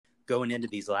going into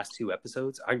these last two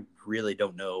episodes, I really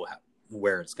don't know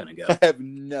where it's going to go. I have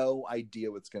no idea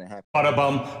what's going to happen. Bada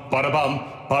bum, bada bum,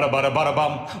 bada bada bada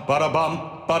bum, bada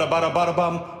bum, bada bada bada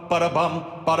bum, bada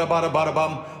bum, bada bada bada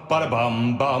bum, bada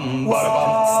bum bum, bada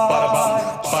bum, bada bum,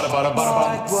 bada bada bada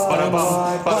bum, bada bum,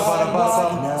 bada bada bada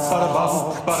bum, bada bum,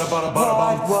 bada bada bada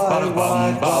bum, bada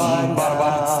bum bum, bada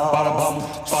bum, bada bum,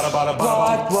 bada bada bada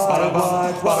bum, bada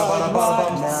bum, bada bada bada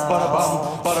bum, bada bum,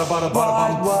 bada bada bada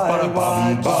bum, bada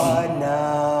bum bum.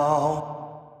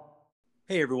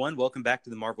 Hey everyone, welcome back to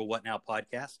the Marvel What Now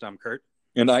podcast. I'm Kurt.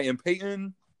 And I am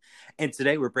Peyton. And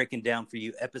today we're breaking down for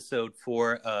you episode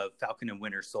 4 of Falcon and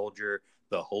Winter Soldier,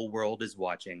 The Whole World is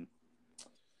Watching.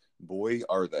 Boy,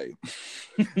 are they.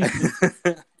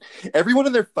 Everyone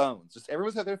on their phones. Just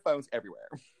everyone's had their phones everywhere.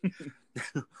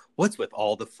 What's with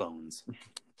all the phones?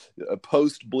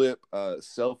 Post-blip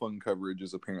cell phone coverage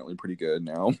is apparently pretty good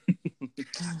now.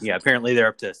 Yeah, apparently they're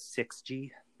up to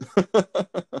 6G.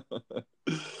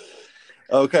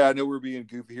 Okay, I know we're being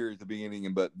goofy here at the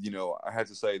beginning, but, I had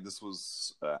to say this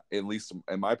was, at least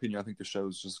in my opinion, I think the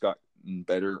show's just gotten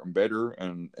better and better,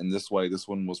 and in this way, this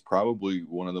one was probably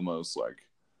one of the most,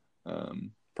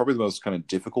 probably the most kind of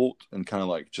difficult and kind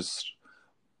of, just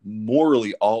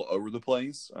morally all over the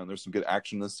place. There's some good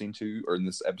action in this scene, too, or in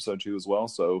this episode, too, as well,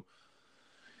 so,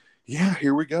 yeah,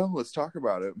 here we go. Let's talk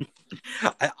about it.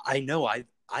 I know, I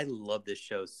love this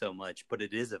show so much, but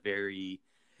it is a very...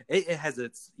 It has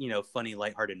its, funny,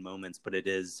 lighthearted moments, but it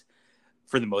is,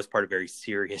 for the most part, a very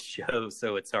serious show.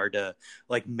 So it's hard to,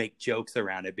 make jokes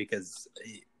around it because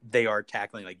they are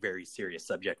tackling, very serious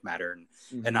subject matter.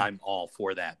 And I'm all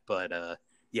for that. But,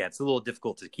 yeah, it's a little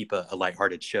difficult to keep a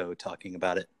lighthearted show talking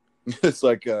about it. It's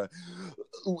like,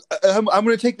 I'm going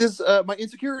to take this, my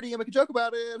insecurity and make a joke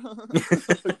about it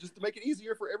just to make it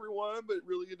easier for everyone. But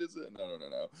really it isn't. No.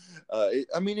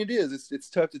 It is. It's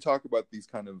tough to talk about these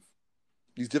kind of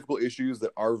these difficult issues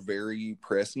that are very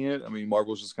prescient.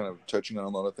 Marvel's just kind of touching on a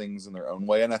lot of things in their own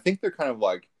way. And I think they're kind of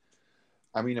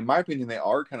in my opinion, they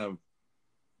are kind of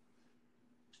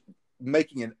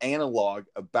making an analog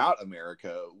about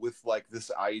America with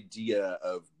this idea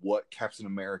of what Captain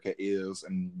America is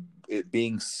and it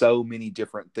being so many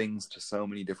different things to so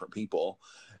many different people.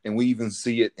 And we even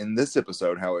see it in this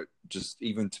episode, how it just,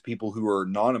 even to people who are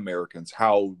non-Americans,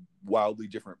 how wildly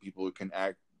different people can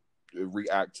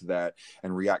react to that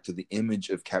and react to the image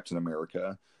of Captain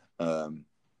America,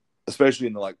 especially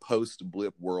in the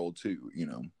post-blip world too.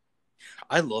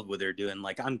 I love what they're doing.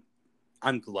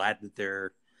 I'm glad that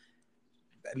they're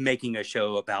making a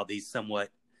show about these somewhat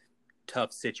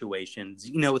tough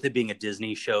situations. With it being a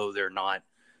Disney show, they're not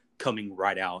coming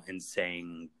right out and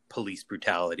saying police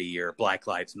brutality or Black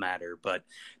Lives Matter, but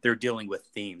they're dealing with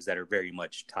themes that are very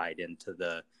much tied into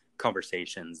the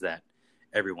conversations that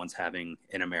everyone's having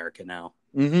in America now.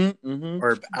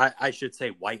 Or I should say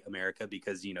white America,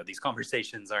 because these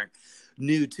conversations aren't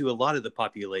new to a lot of the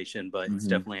population, but it's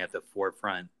definitely at the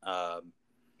forefront of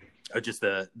just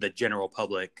the general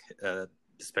public,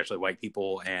 especially white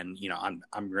people. And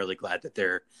I'm really glad that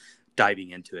they're diving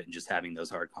into it and just having those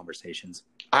hard conversations.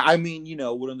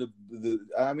 One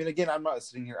of again, I'm not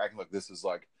sitting here acting like this is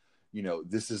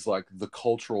this is the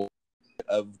cultural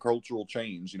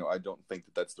change. I don't think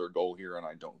that that's their goal here, and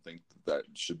I don't think that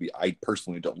should be. I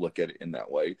personally don't look at it in that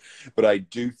way, but I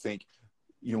do think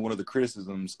one of the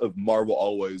criticisms of Marvel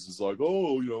always is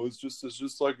it's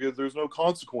just there's no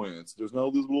consequence, there's no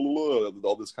this blah, blah, blah,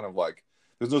 all this kind of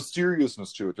there's no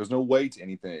seriousness to it, there's no weight to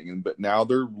anything. But now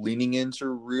they're leaning into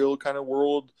real kind of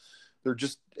world. They're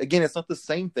just, again, it's not the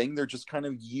same thing. They're just kind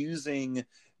of using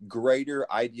greater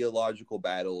ideological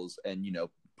battles and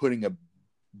putting a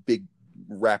big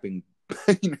wrapping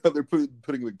they're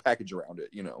putting a big package around it.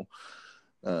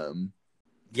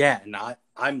 Yeah, and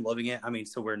I'm loving it.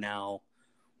 So we're now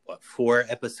 4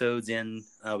 episodes in.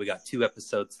 We got 2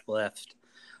 episodes left,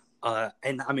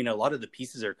 and a lot of the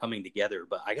pieces are coming together,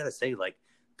 but I gotta say,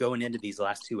 going into these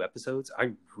last 2 episodes,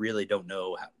 I really don't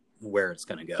know where it's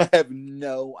gonna go. I have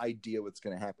no idea what's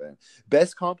gonna happen.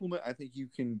 Best compliment I think you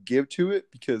can give to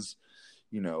it, because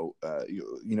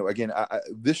again,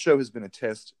 this show has been a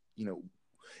test.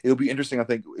 It'll be interesting, I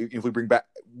think, if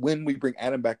when we bring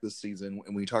Adam back this season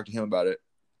and we talk to him about it,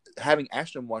 having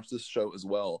Ashton watch this show as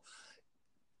well.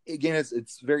 Again,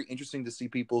 it's very interesting to see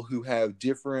people who have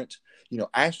different,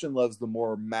 Ashton loves the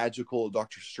more magical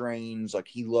Doctor Strange,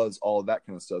 he loves all of that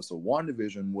kind of stuff. So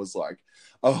WandaVision was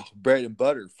bread and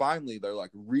butter. Finally, they're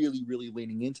really, really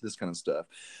leaning into this kind of stuff.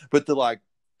 But the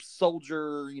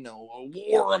soldier,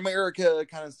 war America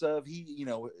kind of stuff,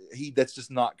 he that's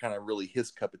just not kind of really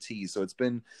his cup of tea. So it's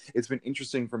been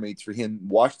interesting for me for him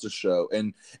watch the show.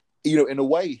 And you know, in a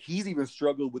way, he's even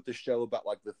struggled with the show about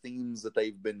like the themes that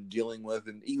they've been dealing with,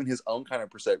 and even his own kind of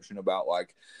perception about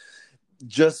like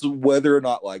just whether or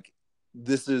not like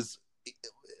this is,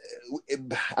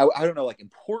 I don't know, like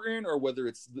important, or whether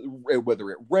it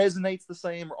resonates the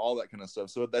same, or all that kind of stuff.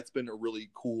 So that's been a really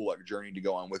cool like journey to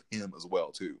go on with him as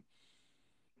well too.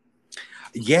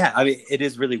 Yeah, I mean, it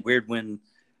is really weird when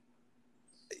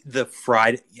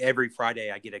every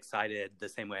Friday I get excited the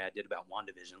same way I did about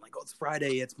WandaVision. Like, oh, it's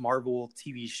Friday, it's Marvel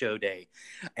TV show day.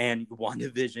 And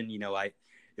WandaVision, you know,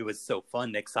 it was so fun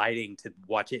and exciting to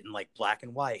watch it in like black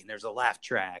and white, and there's a laugh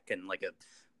track and like a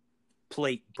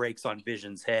plate breaks on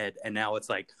Vision's head, and now it's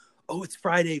like, oh, it's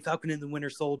Friday, Falcon and the Winter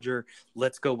Soldier,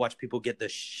 let's go watch people get the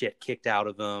shit kicked out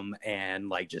of them and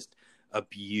like just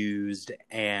abused,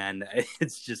 and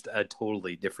it's just a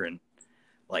totally different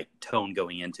like tone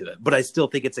going into it. But I still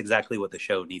think it's exactly what the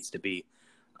show needs to be.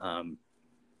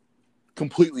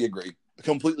 Completely agree.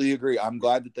 I'm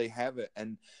glad that they have it,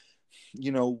 and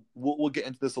you know, we'll get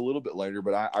into this a little bit later,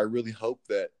 but I really hope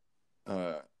that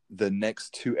the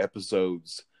next 2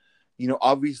 episodes, you know,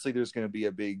 obviously there's going to be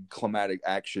a big climatic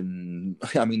action.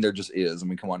 I mean, there just is. I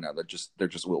mean, come on now, there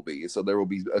just will be. So there will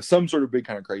be some sort of big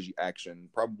kind of crazy action,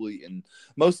 probably in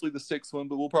mostly the 6th one,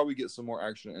 but we'll probably get some more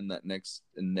action in that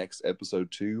next episode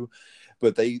too.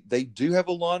 But they do have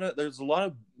there's a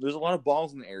lot of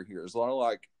balls in the air here. There's a lot of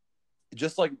like,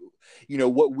 just like, you know,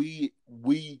 what we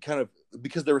kind of,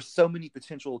 because there were so many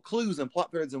potential clues and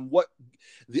plot threads, and what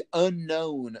the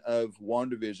unknown of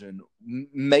WandaVision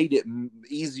made it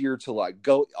easier to like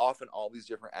go off in all these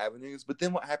different avenues. But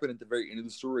then what happened at the very end of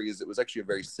the story is it was actually a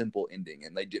very simple ending,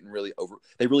 and they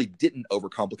really didn't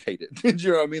overcomplicate it. Do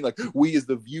you know what I mean? Like, we as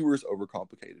the viewers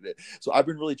overcomplicated it. So I've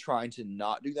been really trying to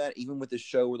not do that, even with this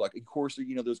show, where like, of course,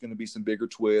 you know, there's going to be some bigger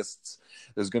twists,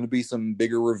 there's going to be some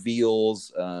bigger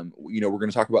reveals. You know, we're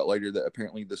going to talk about later that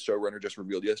apparently the showrunner just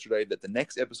revealed yesterday that the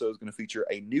next episode is going to feature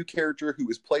a new character who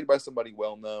is played by somebody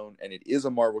well known, and it is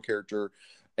a Marvel character,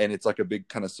 and it's like a big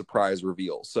kind of surprise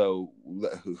reveal. So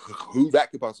who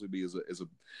that could possibly be is a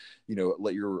you know,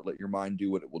 let your mind do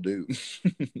what it will do.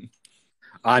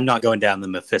 I'm not going down the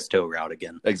Mephisto route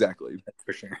again. Exactly. That's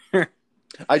for sure.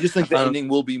 I just think the ending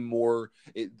will be more,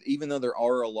 even though there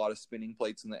are a lot of spinning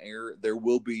plates in the air, there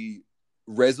will be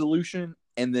resolution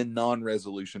and then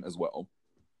non-resolution as well.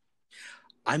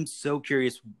 I'm so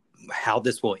curious how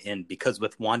this will end, because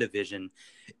with WandaVision,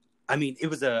 I mean, it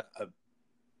was a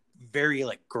very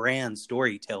like grand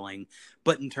storytelling,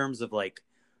 but in terms of like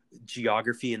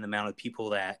geography and the amount of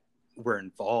people that were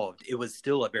involved, it was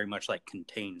still a very much like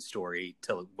contained story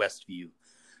to Westview.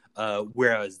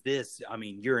 Whereas this, I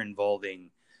mean, you're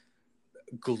involving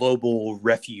global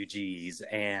refugees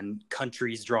and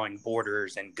countries drawing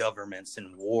borders and governments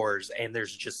and wars, and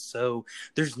there's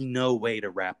no way to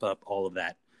wrap up all of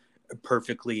that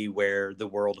perfectly where the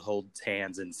world holds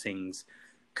hands and sings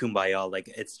Kumbaya. Like,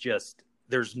 it's just,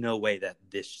 there's no way that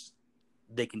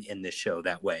they can end this show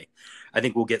that way. I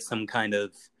think we'll get some kind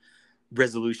of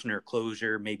resolution or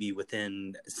closure maybe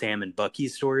within Sam and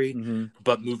Bucky's story,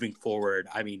 but moving forward,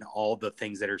 I mean, all the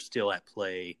things that are still at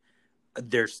play,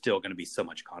 there's still going to be so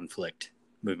much conflict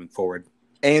moving forward,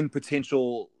 and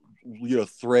potential, you know,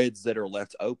 threads that are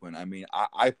left open. I mean,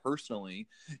 I personally,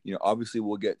 you know, obviously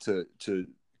we'll get to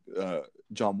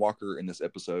John Walker in this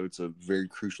episode. It's a very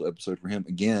crucial episode for him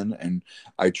again, and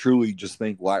I truly just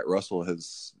think Wyatt Russell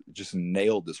has just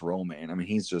nailed this role, man. I mean,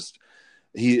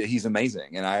 he's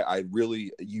amazing, and I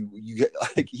really, you get,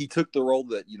 like, he took the role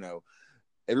that, you know,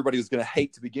 everybody was going to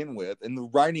hate to begin with, and the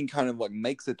writing kind of like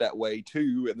makes it that way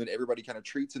too, and then everybody kind of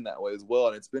treats him that way as well.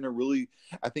 And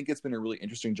I think it's been a really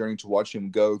interesting journey to watch him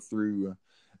go through.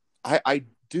 I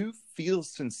do feel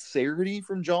sincerity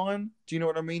from John. Do you know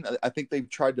what I mean? I think they've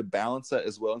tried to balance that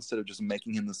as well, instead of just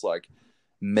making him this like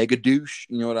mega douche.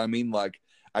 You know what I mean? Like,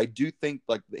 I do think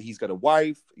like that he's got a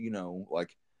wife, you know,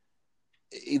 like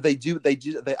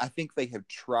I think they have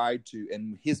tried to,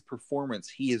 and his performance,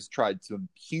 he has tried to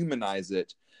humanize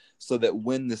it so that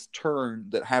when this turn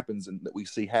that happens and that we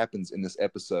see happens in this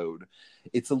episode,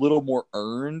 it's a little more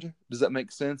earned. Does that make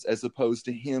sense? As opposed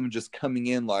to him just coming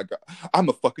in like, I'm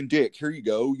a fucking dick, here you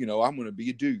go, you know, I'm going to be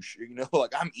a douche, you know,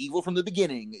 like I'm evil from the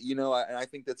beginning, you know. And I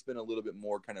think that's been a little bit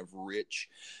more kind of rich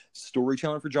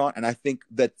storytelling for John. And I think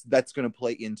that's going to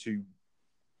play into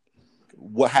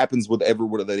what happens with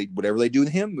whatever they do with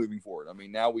him moving forward. I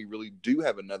mean, now we really do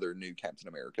have another new Captain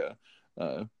America,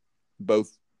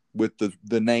 both with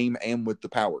the name and with the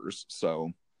powers.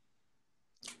 So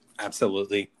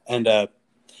absolutely. And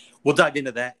we'll dive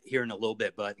into that here in a little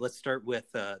bit, but let's start with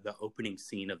the opening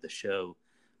scene of the show.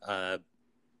 You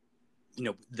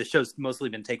know, the show's mostly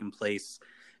been taking place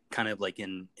kind of like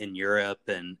in Europe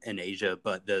and Asia,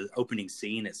 but the opening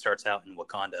scene, it starts out in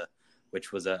Wakanda,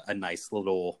 which was a nice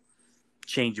little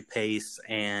change of pace.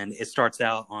 And it starts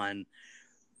out on,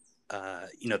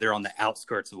 they're on the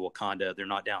outskirts of Wakanda. They're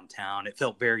not downtown. It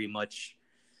felt very much,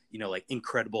 like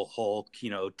Incredible Hulk,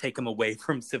 take them away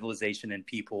from civilization and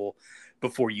people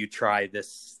before you try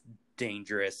this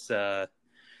dangerous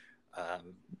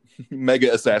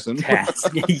mega assassin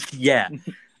task. Yeah.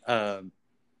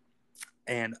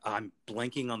 And I'm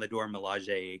blanking on the Dora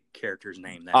Milaje character's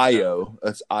name. Io.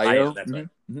 That's Io. That's right.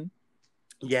 Mm-hmm.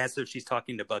 Yeah, so she's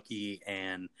talking to Bucky,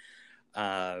 and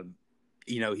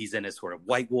he's in his sort of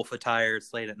white wolf attire.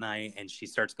 It's late at night, and she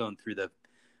starts going through the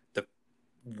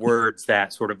words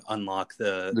that sort of unlock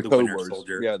the Winter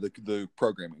Soldier. Yeah, the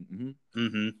programming. Mm-hmm.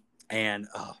 Mm-hmm. And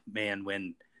oh man,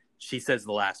 when she says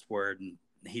the last word, and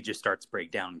he just starts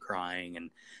break down crying, and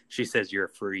she says, "You're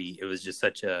free." It was just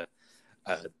such a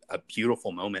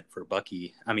beautiful moment for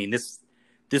Bucky. I mean, this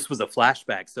was a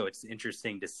flashback, so it's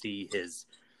interesting to see his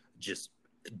just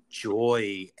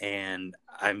joy. And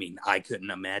I mean, I couldn't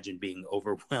imagine being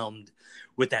overwhelmed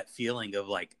with that feeling of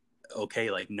like, okay,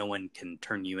 like no one can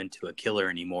turn you into a killer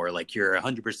anymore. Like you're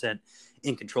 100%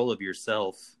 in control of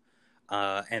yourself.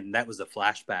 And that was a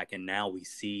flashback. And now we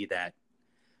see that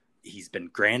he's been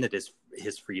granted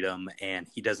his freedom, and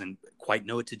he doesn't quite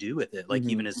know what to do with it. Like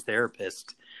even his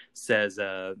therapist says,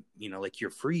 like,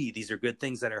 you're free. These are good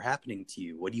things that are happening to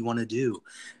you. What do you want to do?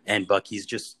 And Bucky's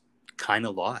just kind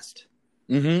of lost.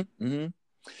 Mm-hmm. Mm-hmm.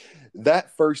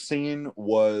 That first scene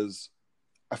was,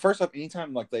 first off,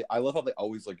 anytime I love how they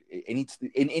always like in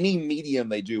any medium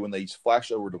they do, when they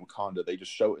flash over to Wakanda, they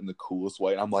just show it in the coolest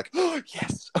way, and I'm like, oh,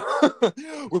 yes,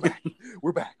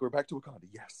 we're back to Wakanda,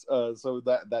 yes. So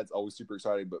that's always super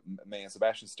exciting. But man,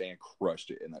 Sebastian Stan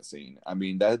crushed it in that scene. I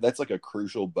mean, that's like a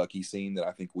crucial Bucky scene that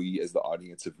I think we as the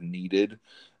audience have needed.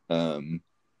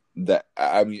 That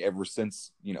I mean, ever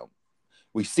since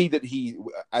we see that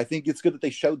I think it's good that they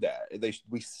showed that.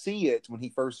 We see it when he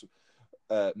first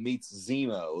meets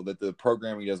Zemo, that the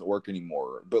programming doesn't work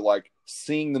anymore. But like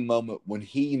seeing the moment when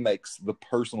he makes the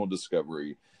personal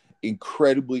discovery,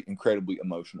 incredibly, incredibly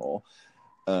emotional.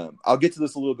 I'll get to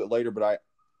this a little bit later, but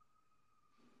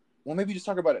maybe just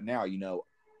talk about it now.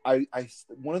 I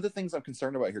one of the things I'm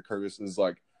concerned about here, Curtis, is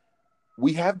like,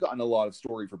 we have gotten a lot of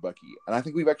story for Bucky, and I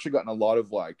think we've actually gotten a lot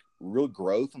of like real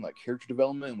growth and like character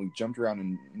development, and we've jumped around,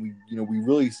 and we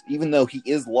really, even though he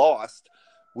is lost,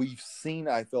 we've seen,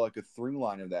 I feel like, a through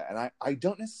line of that. And I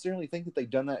don't necessarily think that they've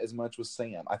done that as much with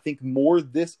Sam. I think more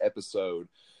this episode,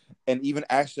 and even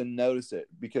Ashton noticed it,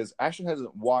 because Ashton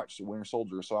hasn't watched Winter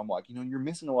Soldier. So I'm like, you're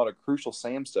missing a lot of crucial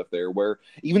Sam stuff there, where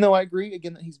even though I agree,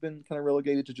 again, that he's been kind of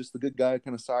relegated to just the good guy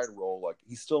kind of side role, like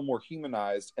he's still more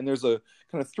humanized. And there's a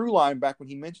kind of through line back when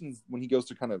he goes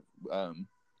to kind of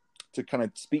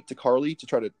speak to Carly to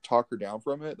try to talk her down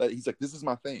from it, that he's like, this is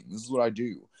my thing. This is what I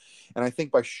do. And I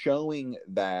think by showing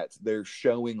that, they're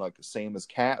showing like Sam as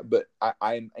Cap, but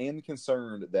I am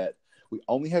concerned that we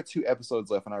only have 2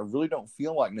 episodes left, and I really don't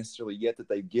feel like necessarily yet that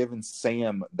they've given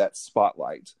Sam that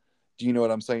spotlight. Do you know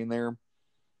what I'm saying there?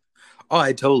 Oh,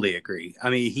 I totally agree. I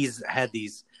mean, he's had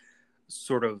these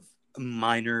sort of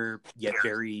minor yet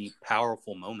very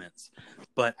powerful moments,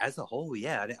 but as a whole,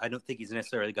 yeah, I don't think he's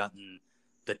necessarily gotten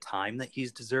the time that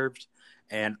he's deserved,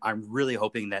 and I'm really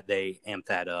hoping that they amp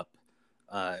that up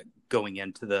going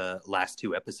into the last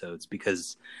 2 episodes,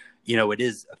 because it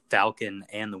is Falcon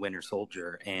and the Winter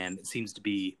Soldier, and it seems to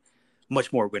be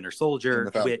much more Winter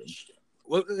Soldier,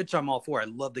 which I'm all for. I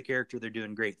love the character; they're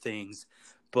doing great things,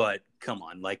 but come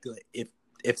on, like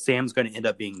if Sam's going to end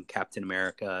up being Captain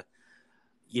America,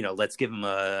 let's give him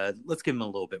a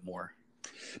little bit more.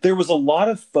 There was a lot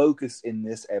of focus in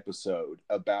this episode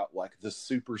about like the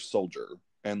super soldier,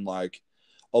 and like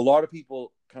a lot of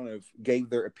people kind of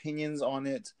gave their opinions on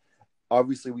it.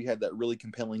 Obviously, we had that really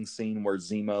compelling scene where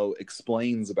Zemo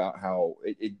explains about how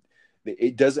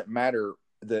it doesn't matter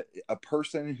that a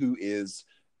person who is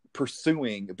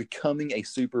pursuing becoming a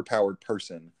superpowered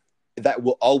person, that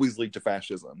will always lead to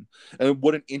fascism. And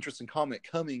what an interesting comment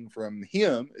coming from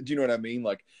him. Do you know what I mean?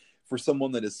 Like, for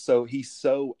someone that is he's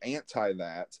so anti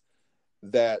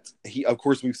that he, of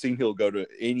course, we've seen he'll go to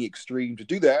any extreme to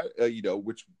do that,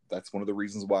 which that's one of the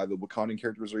reasons why the Wakandan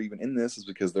characters are even in this, is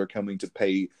because they're coming to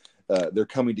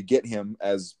get him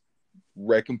as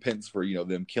recompense for,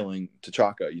 them killing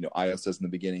T'Chaka. Io says in the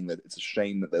beginning that it's a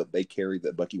shame that they carry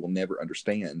that Bucky will never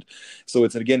understand. So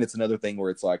it's another thing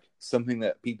where it's like something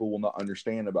that people will not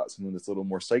understand about something that's a little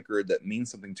more sacred, that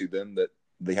means something to them, that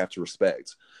they have to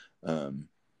respect.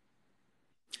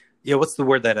 Yeah, what's the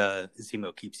word that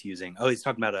Zemo keeps using? Oh, he's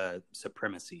talking about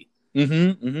supremacy.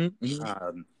 Mm-hmm, mm-hmm,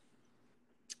 mm-hmm.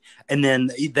 And then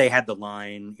they had the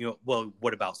line, well,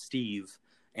 what about Steve?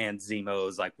 And Zemo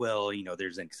is like, well,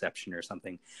 there's an exception or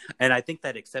something. And I think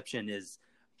that exception is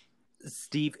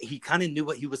Steve. He kind of knew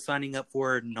what he was signing up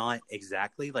for, not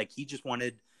exactly. Like, he just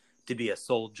wanted to be a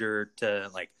soldier, to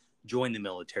like join the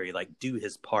military, like do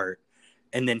his part.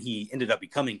 And then he ended up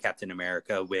becoming Captain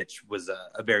America, which was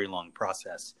a very long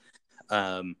process.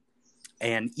 And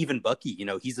even Bucky,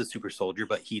 he's a super soldier,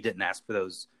 but he didn't ask for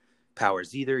those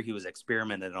powers either. He was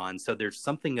experimented on. So there's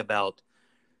something about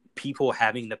people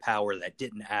having the power that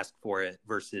didn't ask for it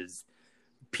versus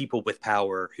people with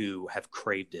power who have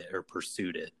craved it or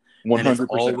pursued it. 100%. And it's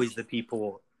always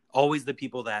the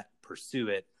people that pursue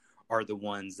it are the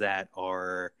ones that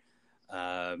are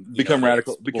become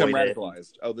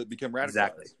radicalized. Oh, that become radicalized.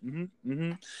 Exactly. Mm-hmm.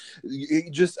 Mm-hmm.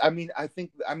 It just,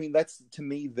 that's, to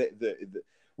me, the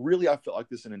really, I felt like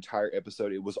this an entire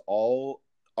episode. It was all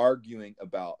arguing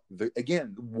about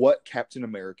what Captain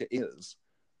America is.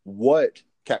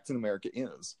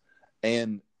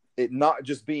 And it not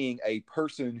just being a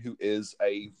person who is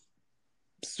a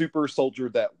super soldier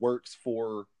that works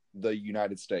for the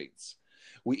United States.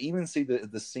 We even see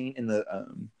the scene in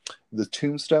the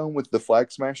tombstone with the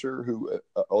Flag Smasher, who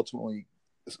ultimately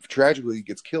tragically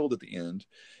gets killed at the end,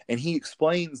 and he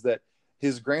explains that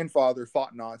his grandfather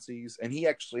fought Nazis, and he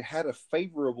actually had a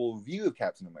favorable view of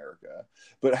Captain America,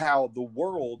 but how the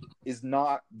world is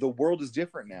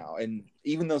different now. And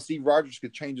even though Steve Rogers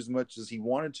could change as much as he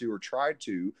wanted to or tried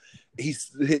to,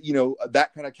 that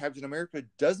kind of Captain America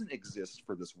doesn't exist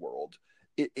for this world.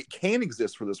 It can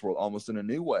exist for this world almost in a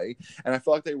new way, and I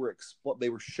feel like they were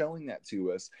showing that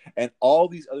to us, and all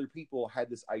these other people had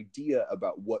this idea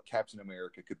about what Captain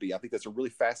America could be. I think that's a really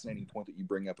fascinating point that you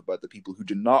bring up about the people who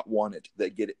do not want it,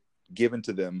 that get it given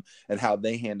to them, and how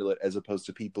they handle it, as opposed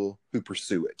to people who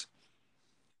pursue it.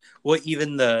 Well,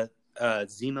 even the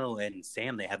Zemo and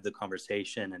Sam, they have the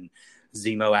conversation, and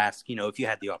Zemo asks, if you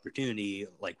had the opportunity,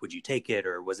 like, would you take it,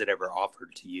 or was it ever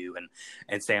offered to you?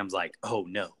 And Sam's like, oh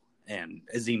no. And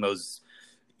Zemo's,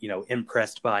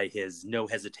 impressed by his no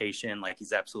hesitation, like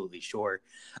he's absolutely sure.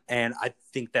 And I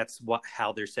think that's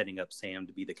how they're setting up Sam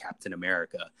to be the Captain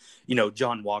America.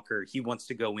 John Walker, he wants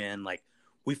to go in like,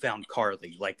 we found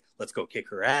Carly, like, let's go kick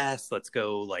her ass. Let's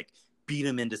go like beat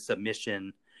him into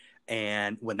submission.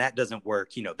 And when that doesn't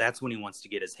work, that's when he wants to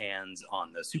get his hands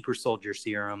on the super soldier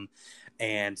serum.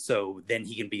 And so then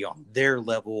he can be on their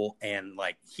level, and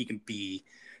like he can be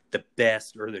the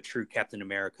best or the true Captain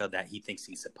America that he thinks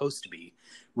he's supposed to be.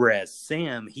 Whereas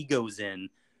Sam, he goes in,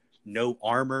 no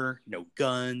armor, no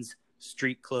guns,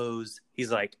 street clothes.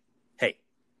 He's like, hey,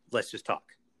 let's just talk.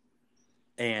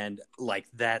 And like,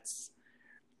 that's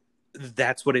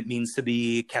what it means to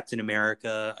be Captain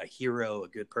America, a hero, a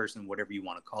good person, whatever you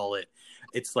want to call it.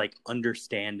 It's like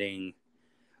understanding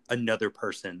another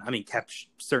person. I mean, Cap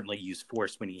certainly used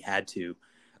force when he had to,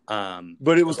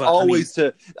 but it was always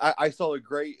I saw a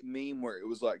great meme where it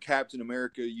was like Captain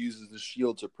America uses the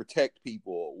shield to protect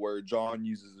people, where John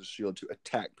uses the shield to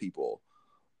attack people.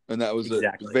 And that was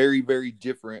exactly. A very, very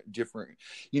different.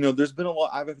 There's been a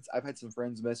lot. I've had some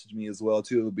friends message me as well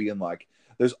too, being like,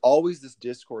 there's always this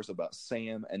discourse about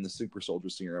Sam and the super soldier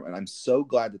serum, and I'm so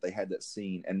glad that they had that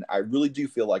scene. And I really do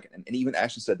feel like, and even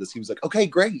Ashton said this, he was like, okay,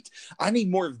 great, I need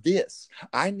more of this.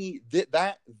 I need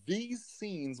these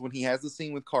scenes, when he has the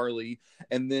scene with Carly,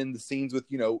 and then the scenes with,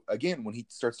 again, when he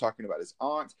starts talking about his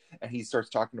aunt, and he starts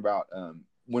talking about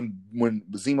when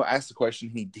Zemo asks the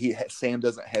question, Sam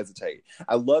doesn't hesitate.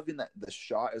 I loved in the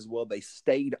shot as well. They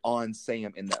stayed on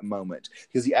Sam in that moment,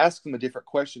 because he asks him a different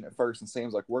question at first, and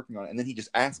Sam's like working on it, and then he just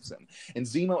asks him. And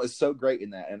Zemo is so great in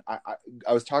that. And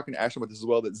I was talking to Ashley about this as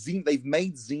well, that they've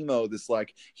made Zemo this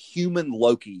like human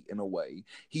Loki in a way.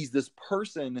 He's this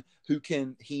person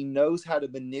he knows how to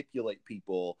manipulate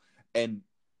people and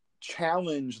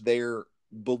challenge their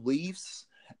beliefs,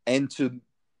 and to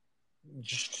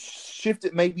shift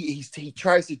it. Maybe he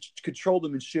tries to control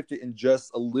them and shift it in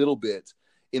just a little bit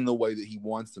in the way that he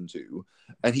wants them to,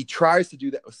 and he tries to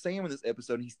do that with Sam in this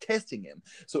episode. He's testing him,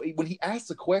 so when he asks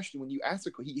a question, when you ask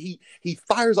he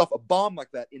fires off a bomb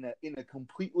like that in a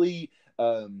completely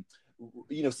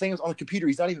Sam's on the computer,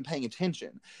 he's not even paying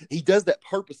attention. He does that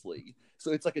purposely,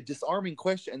 so it's like a disarming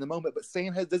question in the moment, but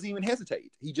Sam doesn't even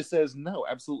hesitate. He just says, no,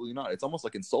 absolutely not. It's almost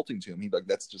like insulting to him. He's like,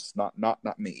 that's just not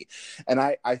me. And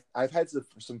I've had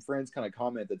some friends kind of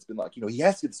comment that's been like, he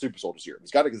has to get the super soldier serum. He's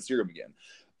got to get the serum again.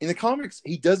 In the comics,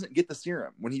 he doesn't get the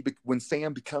serum when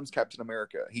Sam becomes Captain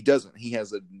America. He doesn't. He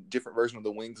has a different version of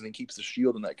the wings, and he keeps the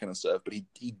shield and that kind of stuff, but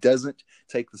he doesn't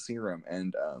take the serum.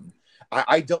 And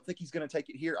I don't think he's going to take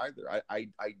it here either.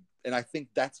 I think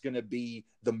that's going to be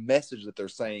the message that they're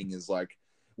saying, is like,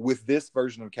 with this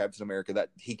version of Captain America, that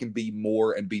he can be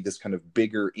more and be this kind of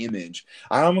bigger image.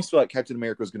 I almost feel like Captain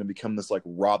America is going to become this like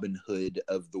Robin Hood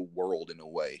of the world in a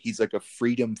way. He's like a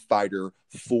freedom fighter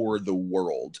for the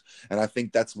world. And I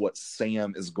think that's what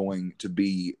Sam is going to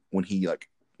be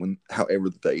however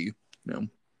they, you know,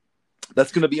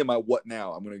 that's going to be in my what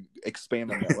now. I'm going to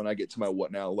expand on that when I get to my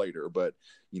what now later. But,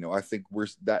 you know, I think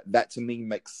that to me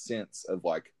makes sense of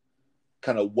like,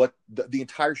 kind of what the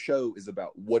entire show is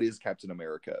about. What is Captain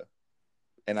America?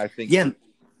 And I think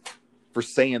for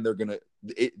Sam,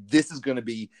 this is going to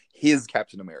be his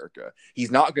Captain America. He's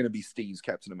not going to be Steve's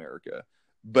Captain America,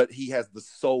 but he has the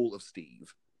soul of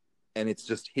Steve, and it's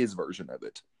just his version of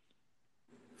it.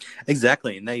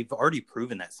 Exactly. And they've already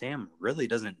proven that Sam really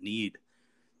doesn't need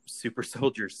super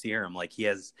soldier serum. Like, he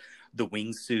has the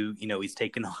wingsuit, you know, he's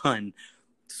taken on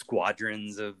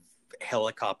squadrons of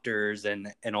helicopters and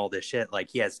all this shit.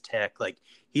 Like, he has tech. Like,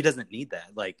 he doesn't need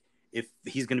that. Like, if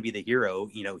he's going to be the hero,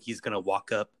 you know, he's going to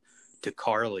walk up to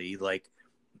Carly, like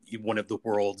one of the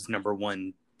world's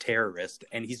 #1 terrorists,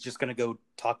 and he's just going to go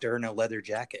talk to her in a leather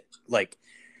jacket. Like,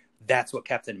 that's what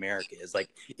Captain America is. Like,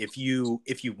 if you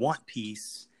want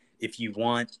peace, if you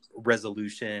want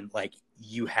resolution, like,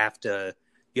 you have to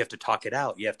talk it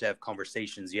out. You have to have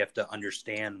conversations. You have to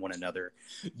understand one another.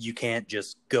 You can't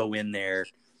just go in there,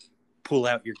 pull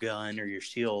out your gun or your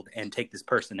shield and take this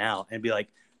person out and be like,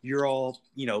 you're all,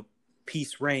 you know,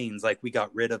 peace reigns. Like, we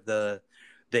got rid of the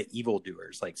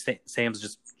evildoers. Like, Sam's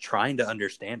just trying to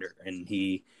understand her, and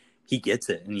he gets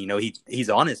it. And, you know, he's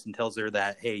honest and tells her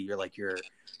that, hey, you're like, your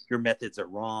methods are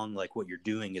wrong. Like, what you're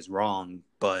doing is wrong,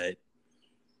 but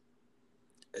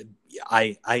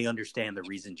I understand the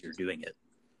reasons you're doing it.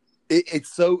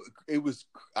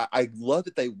 I love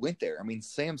that they went there. I mean,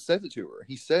 Sam says it to her.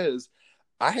 He says,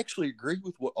 I actually agree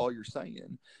with what all you're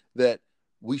saying, that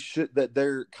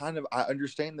they're kind of, I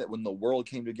understand that when the world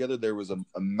came together, there was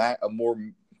a more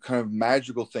kind of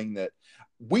magical thing that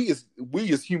we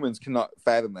as humans cannot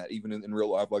fathom that, even in real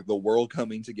life. Like, the world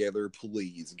coming together,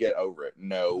 please get over it.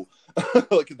 No,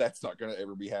 like, that's not going to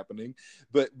ever be happening.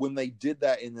 But when they did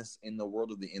that in the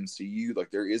world of the MCU,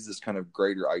 like, there is this kind of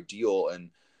greater ideal.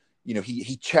 And, you know,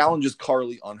 he challenges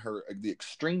Carly on the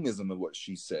extremism of what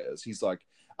she says. He's like,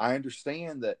 I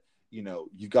understand that, you know,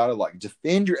 you got to like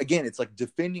it's like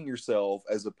defending yourself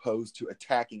as opposed to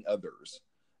attacking others.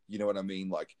 You know what I mean?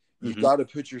 Like, you got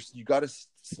to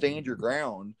stand your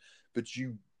ground, but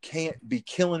you can't be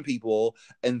killing people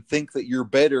and think that you're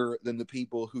better than the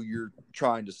people who you're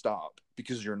trying to stop,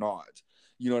 because you're not.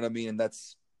 You know what I mean? And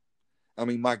that's, I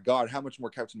mean, my God, how much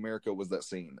more Captain America was that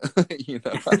scene? You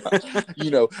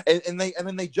know, and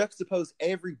then they juxtapose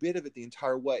every bit of it the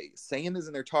entire way. Sam is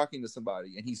in there talking to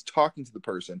somebody, and he's talking to the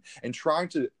person and trying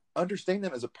to understand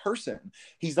them as a person.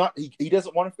 He's not. He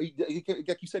doesn't want to.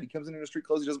 Like you said, he comes in the street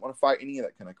clothes. He doesn't want to fight any of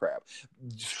that kind of crap.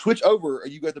 Switch over,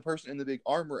 you got the person in the big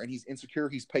armor, and he's insecure.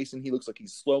 He's pacing. He looks like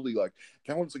he's slowly, like,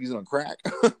 kind of looks like he's on crack.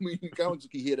 I mean, he kind of looks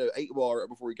like he hit an 8-ball right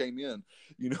before he came in.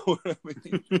 You know what I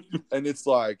mean? And it's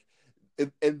like.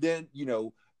 And then, you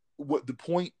know, what the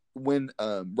point when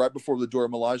right before the Dora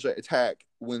Milaje attack,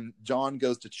 when John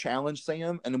goes to challenge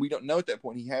Sam, and we don't know at that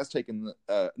point he has taken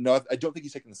no, I don't think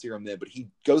he's taken the serum then, but he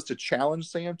goes to challenge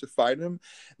Sam to fight him.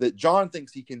 That John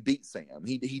thinks he can beat Sam.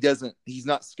 He doesn't. He's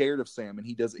not scared of Sam, and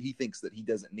he thinks that he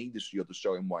doesn't need the shield to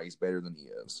show him why he's better than he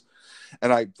is.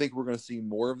 And I think we're going to see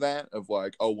more of that. Of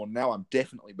like, oh well, now I'm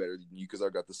definitely better than you because I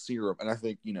got the serum. And I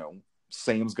think, you know,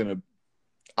 Sam's going to.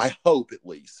 I hope at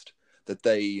least that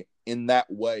they, in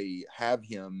that way, have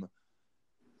him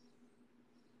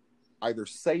either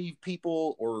save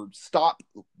people or stop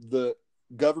the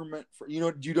government. Do you know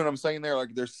what I'm saying there?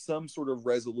 Like, there's some sort of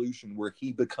resolution where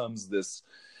he becomes this,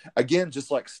 again,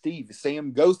 just like Steve.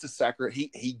 Sam goes to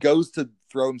he goes to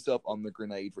throw himself on the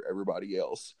grenade for everybody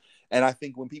else. And I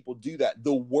think when people do that,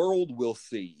 the world will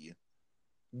see,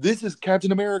 this is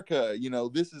Captain America. You know,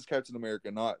 this is Captain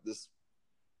America, not this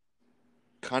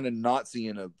kind of Nazi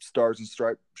in a Stars and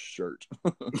Stripes shirt.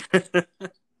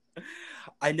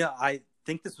 I know. I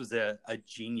think this was a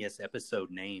genius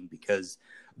episode name, because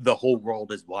the whole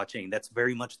world is watching. That's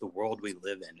very much the world we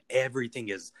live in. Everything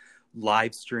is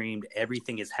live streamed.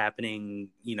 Everything is happening,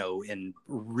 you know, in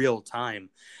real time.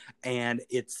 And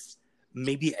it's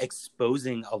maybe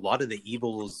exposing a lot of the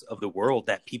evils of the world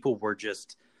that people were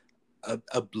just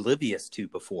oblivious to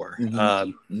before.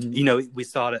 You know, we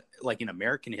saw it like in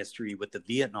American history with the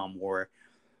Vietnam War.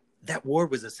 That war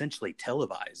was essentially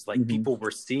televised. Like, people were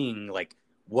seeing like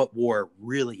what war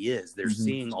really is. They're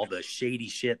seeing all the shady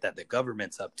shit that the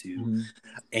government's up to,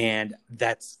 and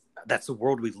that's the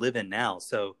world we live in now.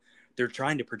 So they're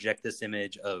trying to project this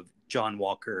image of John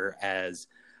Walker as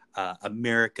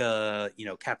America,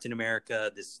 Captain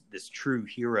America, this true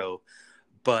hero.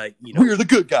 But we're the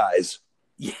good guys.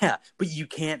 Yeah, but you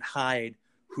can't hide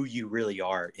who you really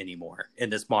are anymore in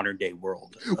this modern day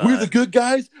world. We're the good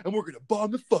guys, and we're gonna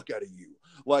bomb the fuck out of you.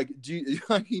 Like, do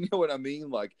you know what I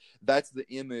mean? Like, that's the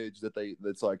image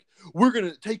that's like, we're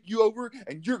gonna take you over,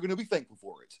 and you're gonna be thankful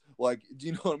for it. Like, do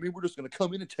you know what I mean? We're just gonna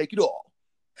come in and take it all.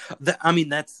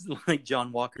 That's like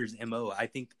John Walker's MO. I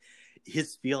think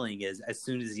his feeling is, as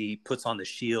soon as he puts on the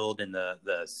shield and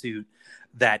the suit,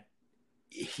 that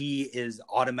he is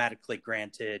automatically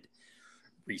granted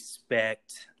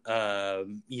respect.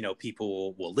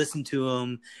 People will listen to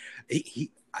him.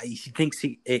 He thinks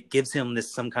it gives him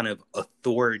some kind of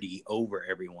authority over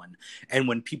everyone. And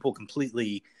when people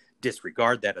completely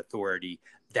disregard that authority,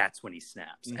 that's when he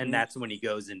snaps. Mm-hmm. And that's when he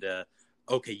goes into,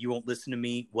 okay, you won't listen to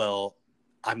me. Well,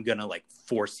 I'm going to like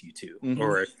force you to, mm-hmm.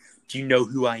 Or do you know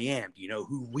who I am? Do you know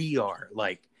who we are?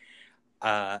 Like,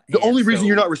 the only reason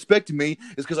you're not respecting me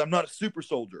is because I'm not a super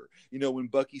soldier. When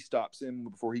Bucky stops him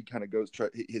before he kind of goes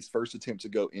his first attempt to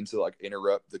go into like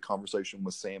interrupt the conversation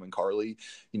with Sam and Carly,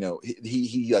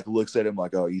 he like looks at him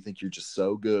like, oh, you think you're just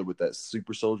so good with that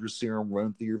super soldier serum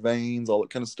running through your veins, all that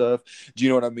kind of stuff. Do you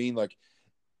know what I mean? Like,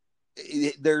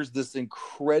 there's this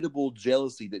incredible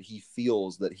jealousy that he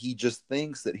feels, that he just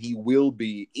thinks that he will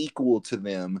be equal to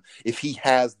them if he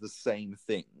has the same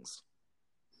things.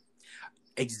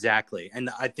 Exactly. And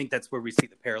I think that's where we see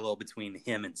the parallel between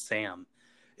him and Sam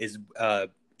is,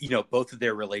 both of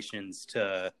their relations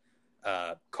to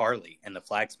Carly and the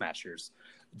Flag Smashers.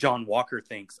 John Walker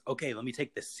thinks, okay, let me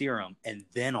take the serum and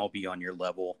then I'll be on your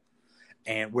level.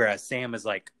 And whereas Sam is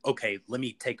like, okay, let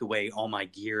me take away all my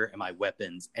gear and my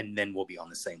weapons and then we'll be on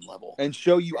the same level. And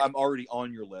show you I'm already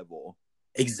on your level.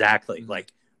 Exactly. Mm-hmm.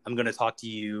 Like, I'm going to talk to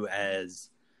you as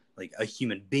like a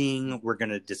human being. We're going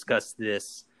to discuss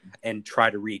this and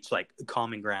try to reach like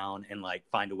common ground and like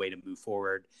find a way to move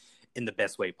forward in the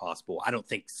best way possible. I don't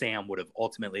think Sam would have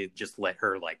ultimately just let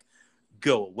her like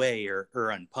go away or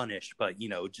unpunished, but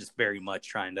just very much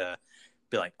trying to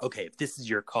be like, okay, if this is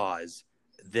your cause,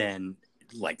 then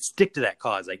like stick to that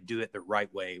cause, like do it the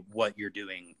right way. What you're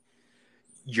doing,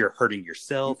 you're hurting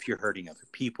yourself, you're hurting other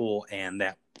people, and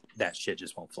that shit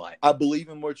just won't fly. I believe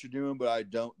in what you're doing, but I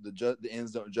don't. The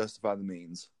ends don't justify the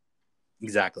means.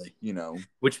 Exactly.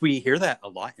 Which we hear that a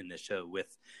lot in this show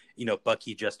with,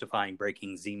 Bucky justifying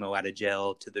breaking Zemo out of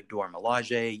jail to the Dora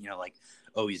Milaje, like,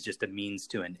 oh, he's just a means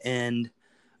to an end.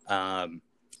 I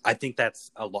think that's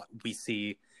a lot. We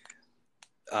see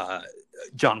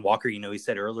John Walker, he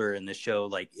said earlier in the show,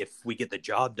 like, if we get the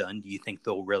job done, do you think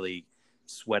they'll really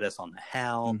sweat us on the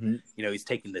how? Mm-hmm. He's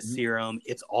taking the mm-hmm. serum.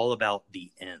 It's all about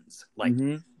the ends, like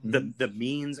mm-hmm. the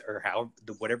means or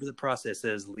whatever the process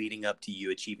is leading up to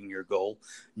you achieving your goal.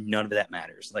 None of that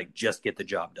matters. Like, just get the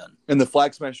job done. And the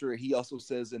Flag Smasher, he also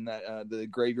says in that the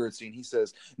graveyard scene, he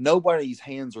says nobody's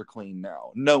hands are clean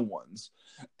now. No one's.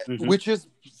 Mm-hmm. Which is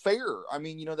fair. I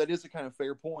mean, that is a kind of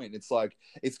fair point. It's like,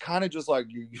 it's kind of just like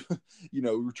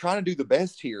you're trying to do the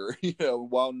best here,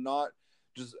 while not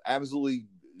just absolutely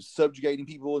subjugating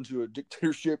people into a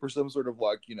dictatorship or some sort of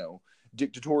like,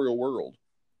 dictatorial world.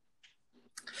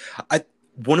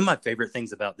 One of my favorite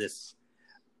things about this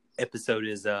episode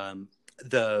is I'm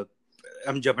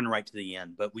jumping right to the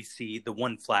end, but we see the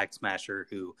one Flag Smasher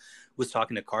who was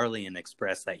talking to Carly and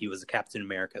expressed that he was a Captain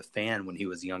America fan when he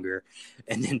was younger,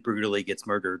 and then brutally gets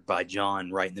murdered by John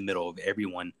right in the middle of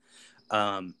everyone.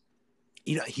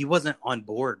 He wasn't on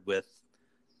board with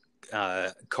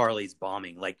Carly's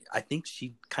bombing. Like, I think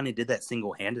she kind of did that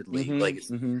single-handedly. Mm-hmm, like,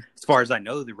 mm-hmm. As far as I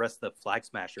know, the rest of the Flag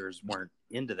Smashers weren't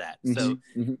into that. Mm-hmm, so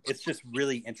mm-hmm. It's just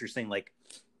really interesting, like,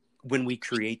 when we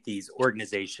create these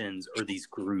organizations or these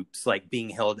groups, like being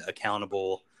held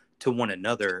accountable to one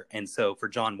another. And so for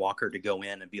John Walker to go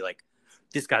in and be like,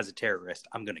 this guy's a terrorist,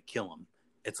 I'm going to kill him.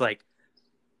 It's like,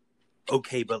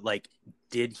 okay, but like,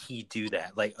 did he do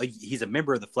that? Like, he's a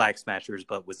member of the Flag Smashers,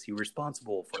 but was he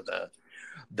responsible for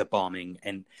the bombing?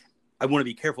 And I want to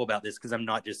be careful about this because I'm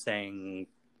not just saying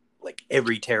like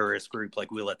every terrorist group, like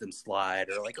we let them slide,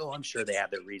 or like, oh, I'm sure they have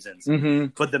their reasons. Mm-hmm.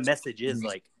 But the message is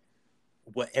like,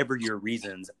 whatever your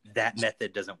reasons, that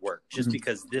method doesn't work. Just mm-hmm.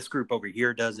 because this group over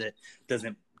here does it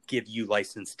doesn't give you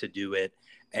license to do it.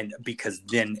 And because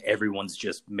then everyone's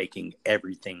just making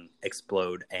everything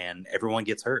explode and everyone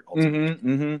gets hurt ultimately.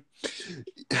 Mm-hmm,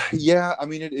 mm-hmm. Yeah, I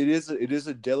mean, it is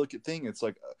a delicate thing. It's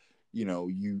like,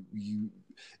 you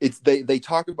it's they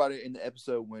talk about it in the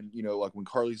episode when, you know, like when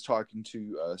Carly's talking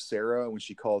to Sarah, when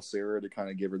she calls Sarah to kind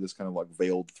of give her this kind of like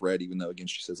veiled threat, even though again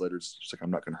she says later it's like,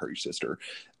 I'm not going to hurt your sister,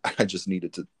 I just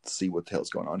needed to see what the hell's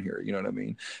going on here, you know what I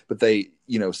mean? But they,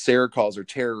 you know, Sarah calls her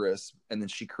terrorists, and then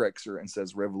she corrects her and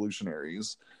says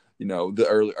revolutionaries. You know, the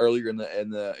earlier in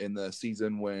the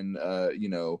season when you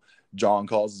know, John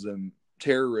calls them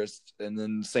terrorists, and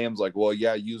then Sam's like, well,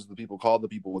 yeah, use the people, call the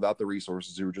people without the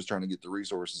resources who were just trying to get the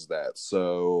resources. That,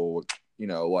 so, you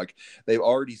know, like they've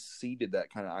already seeded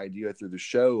that kind of idea through the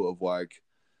show of like,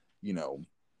 you know,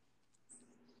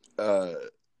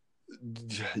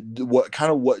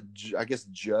 what I guess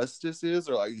justice is,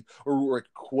 or like, or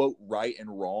quote, right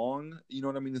and wrong, you know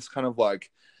what I mean? It's kind of like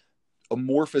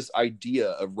amorphous idea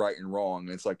of right and wrong.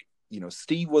 It's like, you know,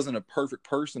 Steve wasn't a perfect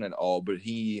person at all, but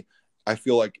he, I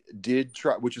feel like, did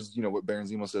try, which is, you know, what Baron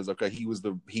Zemo says, okay, he was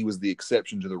the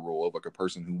exception to the rule of like a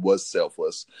person who was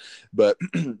selfless. But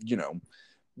you know,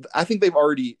 I think they've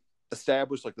already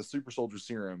established like the super soldier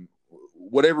serum,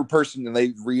 whatever person, and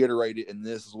they reiterate it in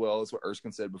this as well as what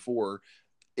Erskine said before,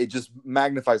 it just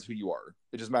magnifies who you are.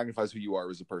 It just magnifies who you are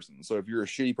as a person. So if you're a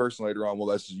shitty person later on, well,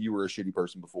 that's just, you were a shitty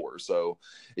person before. So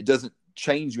it doesn't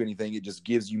change you anything. It just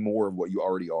gives you more of what you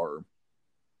already are.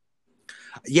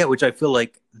 Yeah, which I feel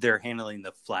like they're handling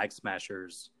the Flag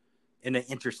Smashers in an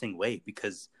interesting way,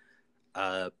 because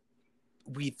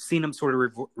we've seen them sort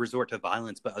of resort to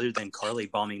violence, but other than Carly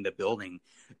bombing the building,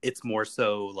 it's more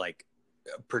so like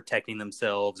protecting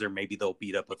themselves, or maybe they'll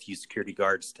beat up a few security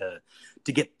guards to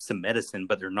get some medicine,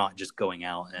 but they're not just going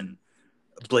out and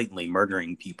blatantly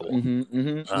murdering people.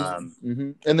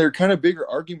 And their kind of bigger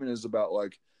argument is about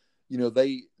like, you know,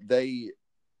 they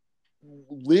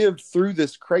lived through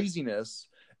this craziness,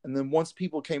 and then once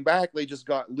people came back, they just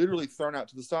got literally thrown out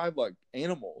to the side like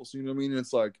animals, you know what I mean? And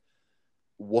it's like,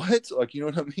 what? Like, you know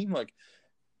what I mean? Like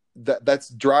that's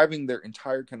driving their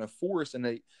entire kind of force.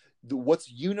 And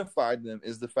what's unified them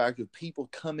is the fact of people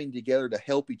coming together to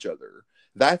help each other.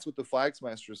 That's what the Flag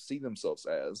Smashers see themselves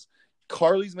as.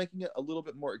 Carly's making it a little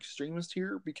bit more extremist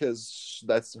here because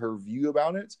that's her view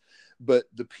about it. But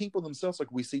the people themselves,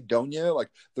 like we see Donya, like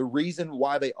the reason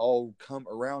why they all come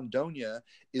around Donya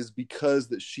is because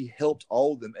that she helped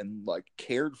all of them and like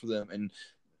cared for them. And,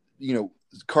 you know,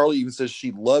 Carly even says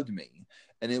she loved me.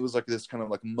 And it was like this kind of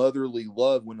like motherly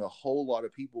love when a whole lot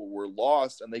of people were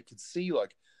lost, and they could see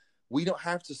like, we don't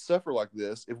have to suffer like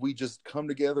this if we just come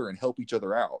together and help each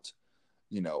other out,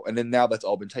 you know. And then now that's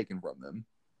all been taken from them.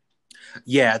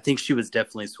 Yeah, I think she was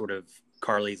definitely sort of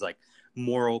Carly's like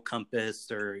moral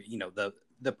compass, or, you know,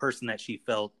 the person that she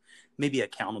felt maybe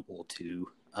accountable to,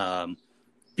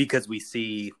 because we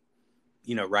see,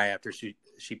 you know, right after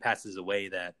she passes away,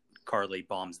 that Carly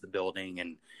bombs the building,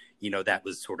 and, you know, that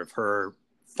was sort of her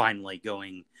finally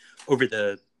going over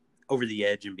the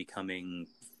edge and becoming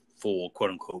full quote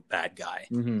unquote bad guy.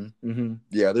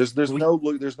 Yeah, there's no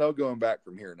going back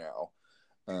from here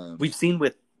now. We've seen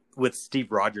with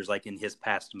Steve Rogers, like in his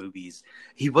past movies,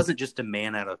 he wasn't just a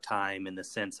man out of time in the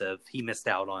sense of he missed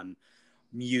out on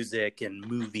music and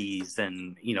movies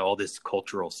and, you know, all this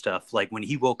cultural stuff. Like when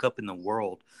he woke up in the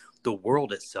world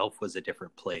itself was a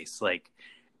different place. Like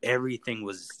everything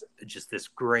was just this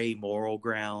gray moral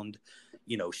ground,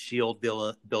 you know, shield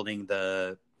building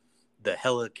the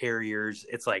helicarriers.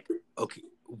 It's like, okay,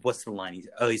 what's the line?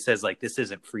 He says like, this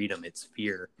isn't freedom, it's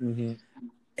fear.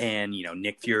 And, you know,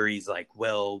 Nick Fury's like,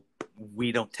 well,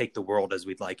 we don't take the world as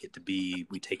we'd like it to be.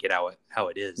 We take it how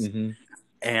it is.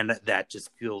 And that just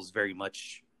feels very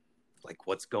much like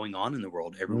what's going on in the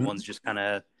world. Everyone's just kind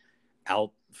of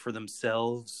out for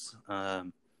themselves.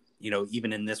 You know,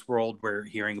 even in this world, we're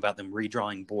hearing about them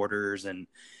redrawing borders and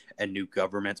new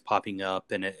governments popping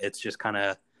up. And it's just kind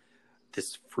of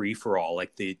this free for all.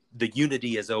 Like the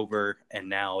unity is over, and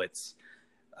now it's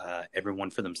everyone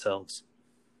for themselves.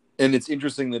 And it's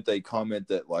interesting that they comment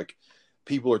that like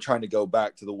people are trying to go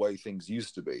back to the way things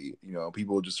used to be. You know,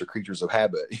 people just are creatures of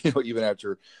habit. You know, even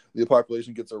after the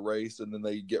population gets erased and then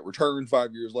they get returned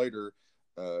 5 years later,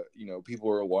 you know, people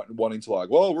are wanting to like,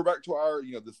 well, we're back to our,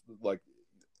 you know, this like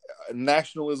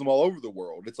nationalism all over the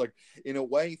world. It's like, in a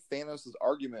way, Thanos'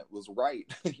 argument was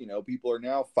right. You know, people are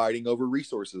now fighting over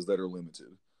resources that are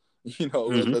limited. You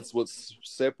know, that's what's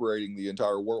separating the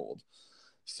entire world.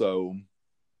 So,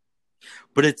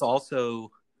 but it's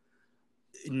also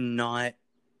not,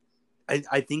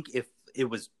 I think if it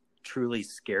was truly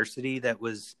scarcity that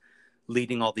was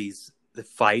leading all the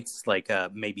fights, like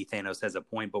maybe Thanos has a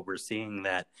point, but we're seeing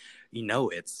that, you know,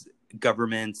 it's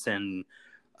governments and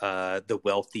the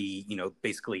wealthy, you know,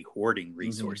 basically hoarding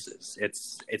resources.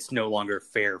 It's no longer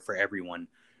fair for everyone.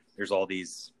 There's all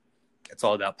these it's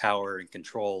all about power and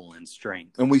control and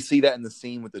strength. And we see that in the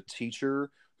scene with the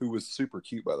teacher, who was super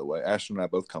cute, by the way. Ashton and I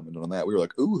both commented on that. We were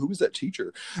like, "Ooh, who was that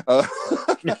teacher?" We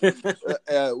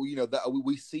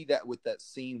see that with that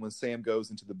scene when Sam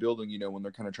goes into the building. When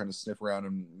they're kind of trying to sniff around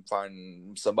and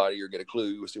find somebody or get a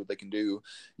clue or see what they can do.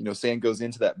 Sam goes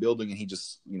into that building and he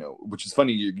just, which is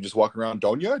funny. You can just walk around,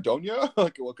 Donya.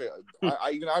 Like, okay,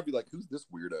 I'd be like, "Who's this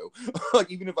weirdo?" Like,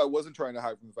 even if I wasn't trying to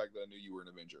hide from the fact that I knew you were an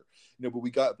Avenger, But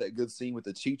we got that good scene with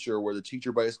the teacher where the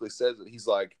teacher basically says that he's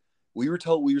like, "We were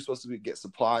told we were supposed to get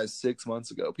supplies 6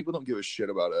 months ago. People don't give a shit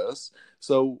about us.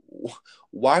 So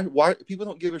why people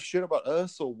don't give a shit about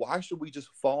us? So why should we just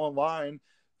fall in line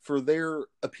for their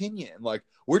opinion? Like,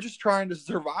 we're just trying to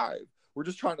survive. We're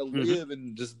just trying to live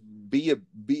and just be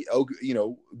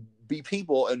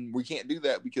people, and we can't do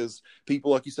that because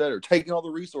people, like you said, are taking all the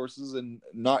resources and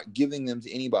not giving them to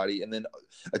anybody, and then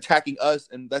attacking us.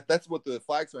 And that's what the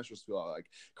Flag Smashers feel like.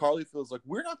 Carly feels like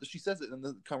we're not. She says it in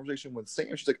the conversation with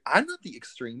Sam. She's like, "I'm not the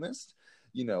extremist,"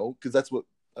 because that's what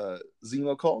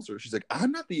Zemo calls her. She's like,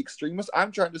 "I'm not the extremist.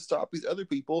 I'm trying to stop these other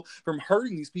people from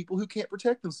hurting these people who can't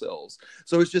protect themselves."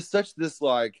 So it's just such this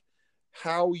like.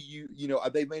 How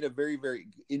they made a very, very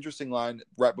interesting line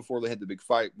right before they had the big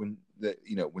fight when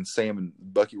Sam and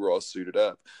Bucky were all suited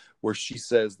up, where she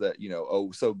says that,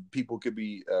 so people could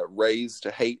be raised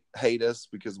to hate us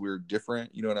because we're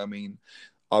different. You know what I mean?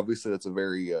 Obviously that's a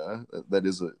very, that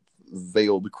is a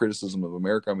veiled criticism of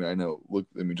America. I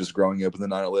mean, just growing up in the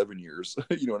 9/11 years,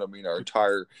 you know what I mean? Our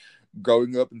entire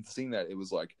growing up and seeing that, it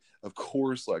was like, of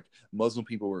course, like Muslim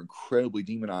people were incredibly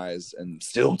demonized and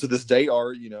still to this day are,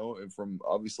 and from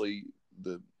obviously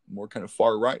the more kind of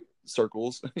far right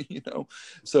circles,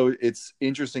 So it's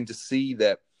interesting to see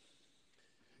that,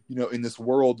 in this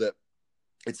world that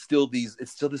it's still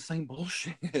the same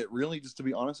bullshit. Really, just to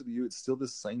be honest with you, it's still the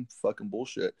same fucking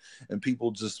bullshit. And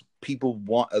people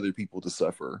want other people to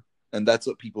suffer. And that's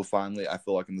what people finally, I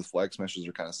feel like, in the Flag Smashers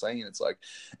are kind of saying. It's like,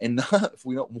 enough.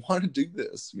 We don't want to do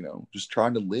this, just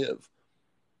trying to live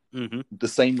the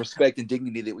same respect and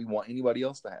dignity that we want anybody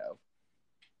else to have.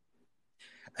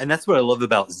 And that's what I love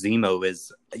about Zemo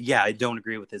is, yeah, I don't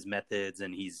agree with his methods,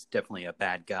 and he's definitely a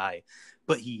bad guy,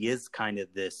 but he is kind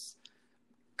of this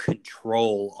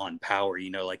control on power,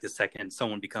 like the second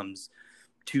someone becomes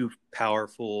too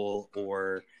powerful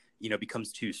or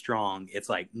becomes too strong, it's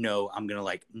like, no, I'm gonna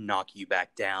like knock you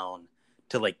back down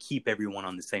to like keep everyone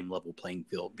on the same level playing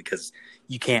field, because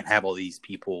you can't have all these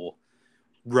people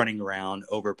running around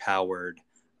overpowered,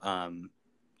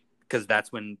 because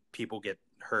that's when people get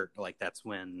hurt. Like that's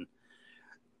when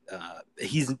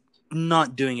he's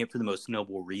not doing it for the most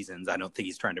noble reasons. I don't think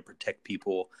he's trying to protect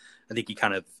people. I think he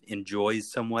kind of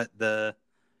enjoys somewhat the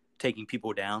taking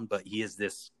people down, but he is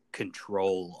this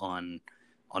control on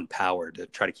power to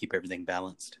try to keep everything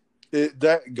balanced.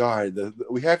 That guy,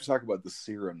 we have to talk about the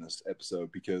serum this episode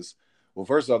because, well,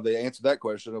 first off, they answered that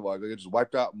question of like they just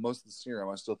wiped out most of the serum.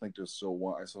 I still think there's still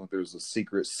one. I still think there's a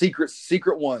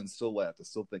secret one still left. I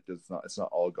still think that it's not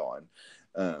all gone.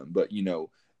 But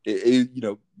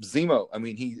Zemo. I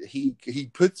mean, he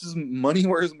puts his money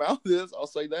where his mouth is. I'll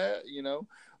say that.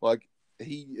 Like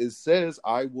says,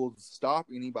 I will stop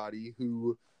anybody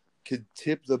who could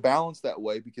tip the balance that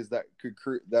way, because that could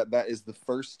that is the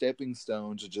first stepping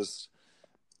stone to just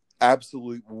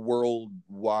absolute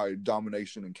worldwide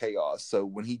domination and chaos. So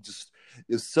when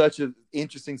it's such an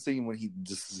interesting scene when he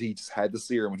just had the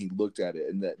serum, when he looked at it,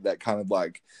 and that kind of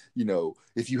like,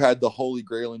 if you had the Holy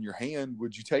Grail in your hand,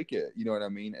 would you take it? You know what I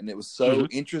mean? And it was so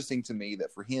interesting to me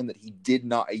that for him that he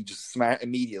just smack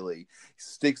immediately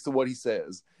sticks to what he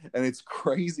says. And it's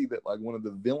crazy that like one of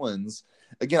the villains,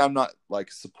 again, I'm not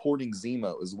like supporting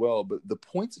Zemo as well, but the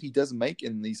points that he does make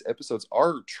in these episodes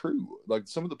are true. Like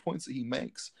some of the points that he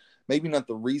makes, maybe not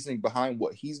the reasoning behind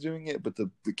what he's doing it, but the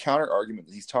counter argument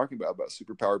that he's talking about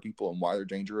superpower people and why they're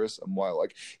dangerous, and why,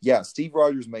 like, yeah, Steve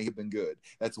Rogers may have been good.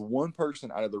 That's one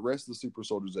person out of the rest of the super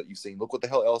soldiers that you've seen. Look what the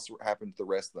hell else happened to the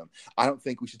rest of them. I don't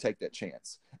think we should take that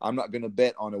chance. I'm not going to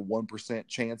bet on a 1%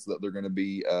 chance that they're going to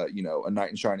be, a knight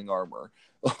in shining armor.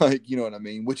 Like, you know what I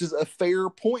mean? Which is a fair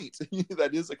point.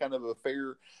 That is a kind of a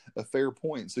fair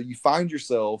point. So you find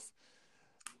yourself,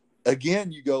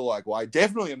 again, you go like, well, I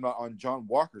definitely am not on John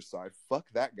Walker's side. Fuck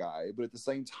that guy. But at the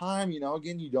same time,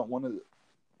 again, you don't want to.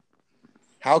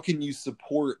 How can you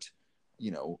support,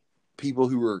 people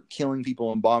who are killing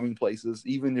people and bombing places,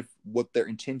 even if what their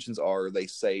intentions are, they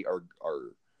say are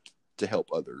to help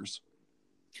others?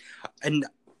 And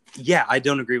yeah, I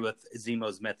don't agree with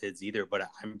Zemo's methods either, but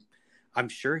I'm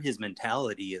sure his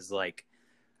mentality is like,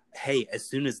 hey, as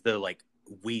soon as the like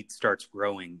weed starts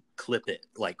growing, clip it.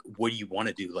 Like, what do you want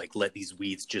to do? Like, let these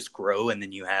weeds just grow, and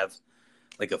then you have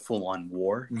like a full-on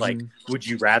war. Mhm. Like, would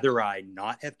you rather I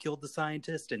not have killed the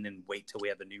scientist and then wait till we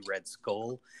have a new Red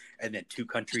Skull and then two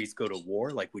countries go to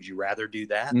war? Like, would you rather do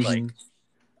that? Mhm.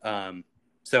 Like,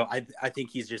 so I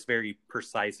think he's just very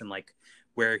precise in like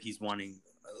where he's wanting.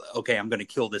 Okay, I'm going to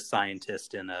kill this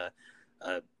scientist in a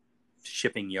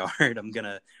shipping yard. I'm going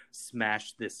to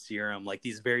smash this serum. Like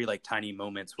these very like tiny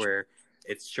moments where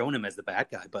it's shown him as the bad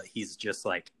guy, but he's just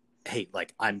like, hey,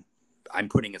 like I'm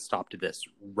putting a stop to this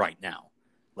right now.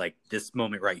 Like this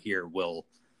moment right here will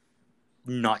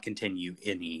not continue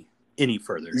any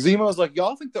further. Zemo's like,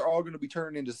 y'all think they're all going to be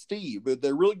turned into Steve, but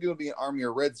they're really going to be an army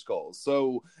of Red Skulls.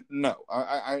 So no,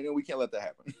 I know we can't let that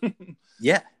happen.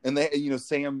 Yeah. And they,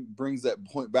 Sam brings that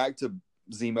point back to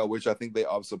Zemo, which I think they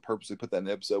also purposely put that in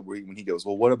the episode when he goes,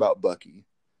 well, what about Bucky?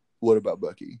 What about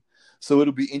Bucky? So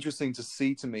it'll be interesting to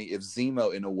see to me if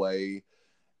Zemo, in a way,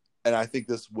 and I think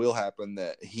this will happen,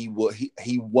 that he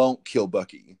won't kill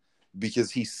Bucky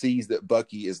because he sees that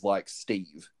Bucky is like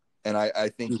Steve. And I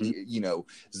think,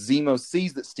 Zemo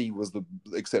sees that Steve was the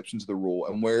exception to the rule.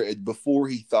 And before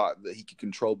he thought that he could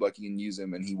control Bucky and use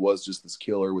him, and he was just this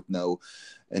killer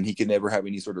and he could never have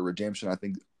any sort of redemption. I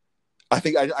think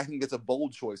it's a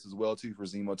bold choice as well, too, for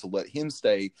Zemo to let him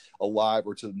stay alive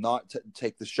or to not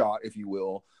take the shot, if you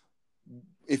will,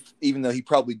 even though he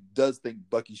probably does think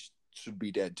Bucky should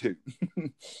be dead, too.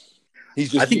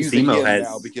 He's just using him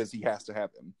now because he has to have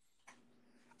him.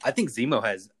 I think Zemo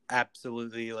has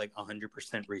absolutely like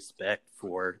 100% respect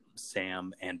for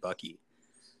Sam and Bucky,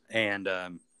 and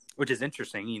which is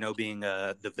interesting, being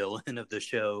the villain of the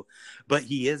show, but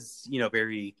he is,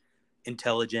 very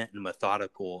intelligent and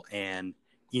methodical, and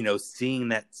seeing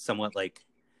that somewhat like,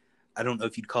 I don't know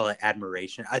if you'd call it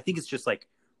admiration. I think it's just like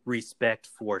respect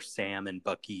for Sam and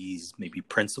Bucky's maybe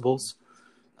principles.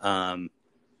 When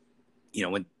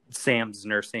Sam's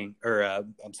nursing, or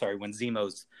when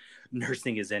Zemo's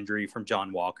nursing his injury from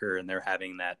John Walker, and they're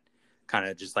having that kind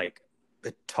of just like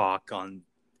a talk on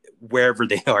wherever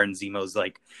they are in Zemo's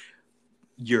like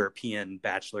European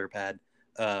bachelor pad.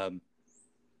 I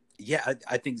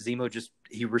think Zemo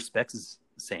he respects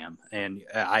Sam, and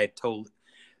I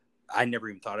never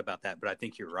even thought about that, but I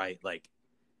think you're right. Like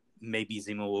maybe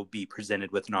Zemo will be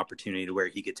presented with an opportunity to where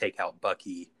he could take out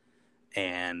Bucky,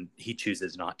 and he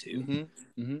chooses not to.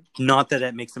 Mm-hmm. Mm-hmm. Not that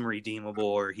it makes him redeemable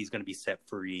or he's going to be set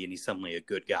free and he's suddenly a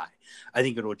good guy. I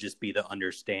think it will just be the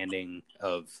understanding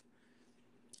of,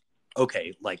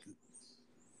 okay, like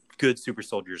good super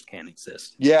soldiers can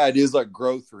exist. Yeah, it is like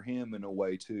growth for him in a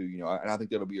way too, and I think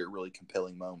that'll be a really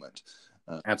compelling moment.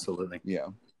 Absolutely. Yeah.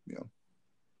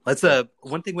 Let's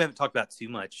one thing we haven't talked about too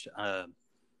much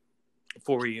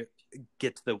before we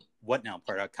get to the what now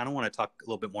part. I kind of want to talk a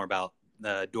little bit more about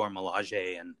Dora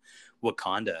Milaje and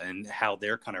Wakanda and how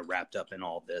they're kind of wrapped up in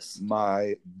all this.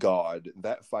 My God,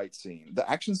 that fight scene, the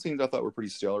action scenes I thought were pretty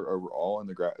stellar overall, and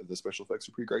the special effects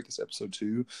are pretty great this episode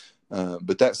too.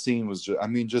 But that scene was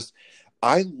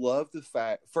I love the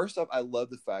fact. First off, I love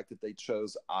the fact that they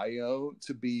chose Io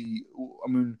to be.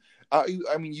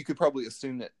 I mean, you could probably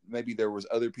assume that maybe there was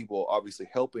other people obviously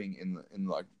helping in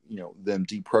like them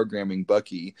deprogramming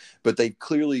Bucky, but they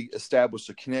clearly established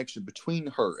a connection between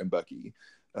her and Bucky.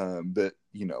 But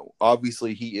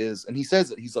obviously he is, and he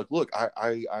says it. He's like, look,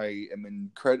 I am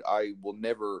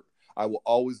incredible. I will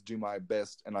always do my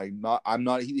best, and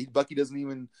Bucky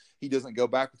he doesn't go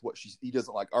back with he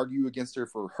doesn't like argue against her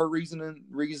for her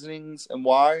reasonings and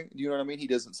why. Do you know what I mean? He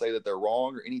doesn't say that they're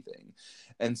wrong or anything,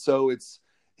 and so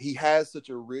he has such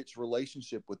a rich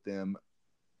relationship with them.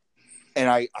 And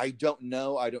I don't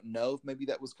know if maybe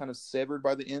that was kind of severed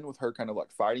by the end with her kind of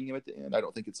like fighting him at the end. I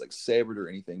don't think it's like severed or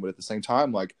anything, but at the same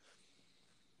time, like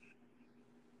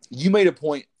you made a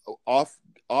point off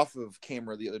of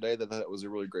camera the other day that I thought was a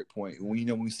really great point.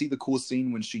 When we see the cool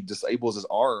scene when she disables his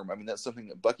arm, I mean, that's something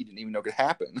that Bucky didn't even know could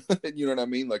happen. You know what I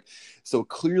mean? Like, so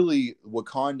clearly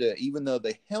Wakanda, even though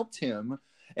they helped him,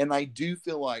 and I do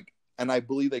feel like, and I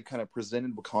believe they kind of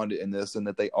presented Wakanda in this, and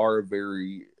that they are a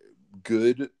very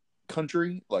good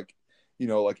country. Like,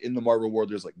 like in the Marvel world,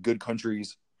 there's like good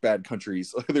countries, bad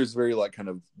countries. There's very like kind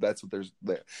of, that's what there's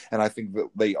there. And I think that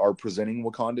they are presenting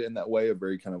Wakanda in that way, a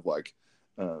very kind of like,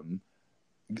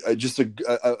 just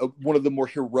one of the more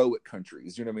heroic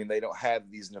countries. You know what I mean? They don't have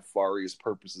these nefarious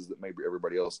purposes that maybe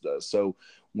everybody else does. So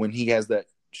when he has that,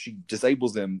 she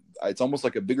disables them, it's almost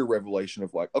like a bigger revelation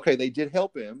of like, okay, they did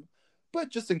help him, but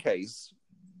just in case,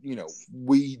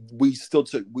 we still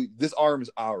took, this arm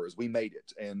is ours. We made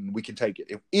it, and we can take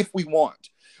it if we want,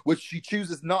 which she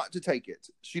chooses not to take it.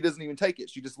 She doesn't even take it.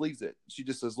 She just leaves it. She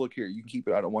just says, look here, you can keep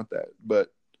it. I don't want that,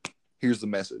 but here's the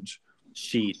message.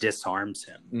 She disarms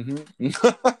him. Mm-hmm.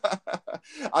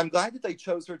 I'm glad that they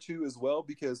chose her too as well,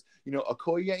 because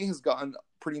Okoye has gotten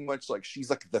pretty much like, she's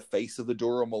like the face of the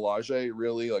Dora Milaje,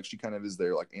 really. Like, she kind of is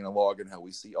their like analog in how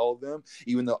we see all of them,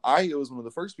 even though Ayo is one of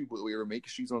the first people that we ever make.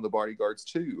 She's one of the bodyguards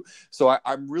too. So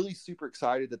I'm really super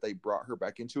excited that they brought her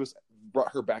back into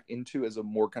as a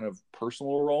more kind of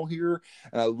personal role here.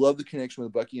 And I love the connection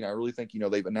with Bucky, and I really think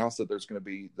they've announced that there's going to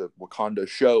be the Wakanda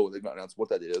show. They've not announced what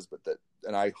that is,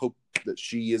 and I hope that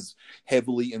she is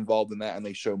heavily involved in that, and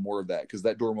they show more of that, because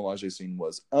that Dora Milaje scene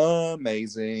was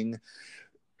amazing.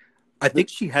 I think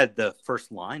she had the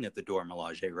first line of the Dora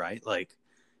Milaje, right? Like,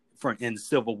 in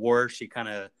Civil War, she kind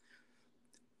of,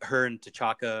 her and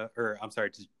T'Challa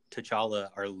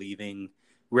are leaving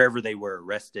wherever they were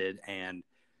arrested, and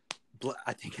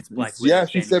I think it's Black Widow. Yeah,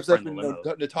 she steps up in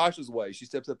Natasha's way. She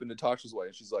steps up in Natasha's way,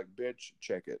 and she's like, "Bitch,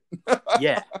 check it."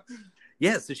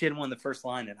 Yeah. So she had won the first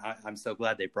line, and I'm so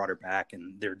glad they brought her back,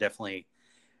 and they're definitely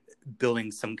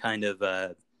building some kind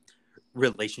of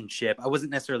relationship. I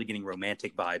wasn't necessarily getting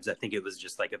romantic vibes. I think it was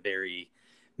just like a very,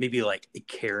 maybe like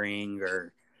caring,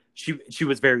 or she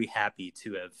was very happy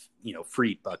to have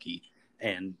freed Bucky,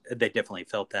 and they definitely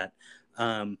felt that.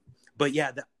 But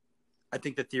yeah, I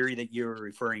think the theory that you were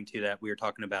referring to, that we were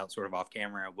talking about sort of off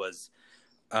camera, was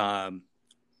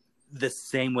the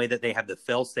same way that they have the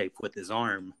failsafe with his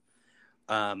arm.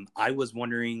 I was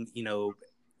wondering,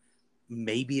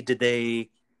 maybe did they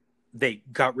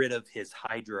got rid of his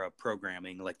Hydra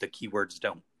programming, like the keywords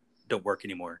don't work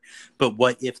anymore. But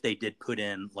what if they did put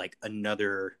in like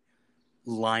another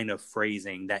line of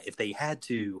phrasing that, if they had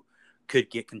to, could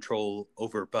get control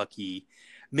over Bucky?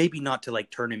 Maybe not to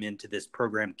like turn him into this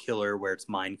program killer where it's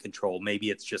mind control. Maybe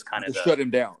it's just kind of shut him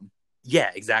down. Yeah,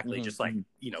 exactly. Mm-hmm. Just like,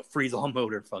 freeze all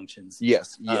motor functions.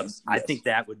 Yes. I think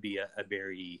that would be a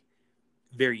very,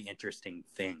 very interesting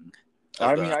thing.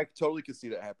 I mean, I totally could see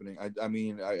that happening. I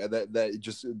mean, that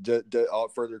just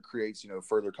further creates,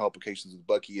 further complications with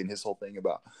Bucky and his whole thing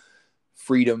about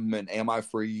freedom and am I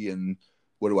free, and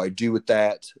what do I do with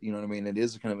that? You know what I mean? It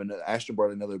is kind of Ashton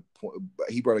brought another point.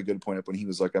 He brought a good point up when he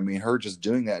was like, I mean, her just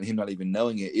doing that and him not even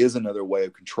knowing it is another way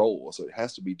of control. So it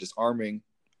has to be disarming,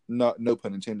 no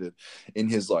pun intended, in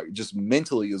his like just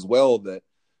mentally as well. That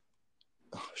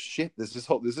shit, this is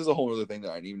a whole other thing that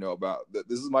I didn't even know about. That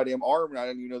this is my damn arm, and I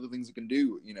didn't even know the things it can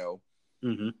do.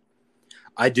 Mm-hmm.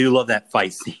 I do love that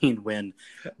fight scene when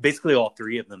basically all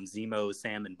three of them, Zemo,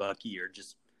 Sam, and Bucky, are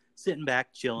just sitting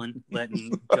back, chilling,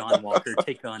 letting John Walker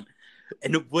take on.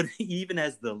 And what he even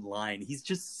has the line, he's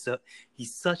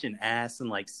such an ass, and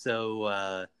like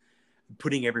so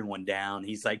putting everyone down.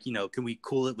 He's like, can we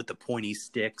cool it with the pointy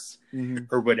sticks, mm-hmm.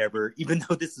 or whatever? Even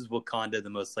though this is Wakanda, the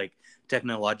most like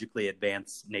technologically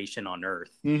advanced nation on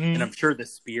Earth, mm-hmm. and I'm sure the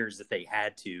spears that they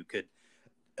had to could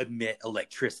emit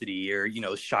electricity or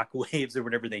shock waves or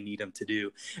whatever they need him to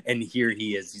do. And here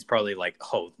he is. He's probably like,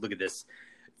 oh, look at this,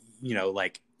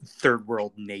 like third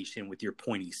world nation with your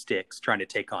pointy sticks trying to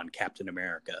take on Captain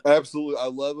America. Absolutely. I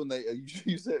love when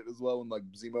you said it as well, when like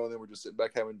Zemo and them were just sitting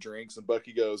back having drinks, and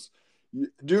Bucky goes,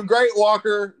 "Doing great,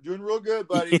 Walker. Doing real good,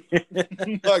 buddy."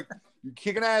 Like, you're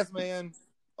kicking ass, man.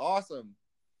 Awesome.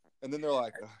 And then they're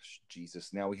like, oh,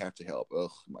 Jesus, now we have to help.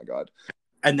 Oh my God.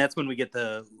 And that's when we get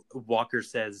the Walker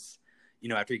says,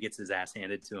 after he gets his ass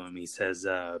handed to him, he says,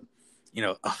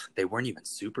 they weren't even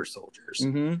super soldiers.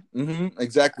 Mm-hmm, mm-hmm,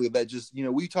 exactly. That just,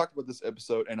 we talked about this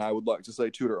episode, and I would like to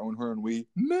say to our own her, and we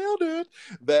nailed it,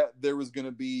 that there was going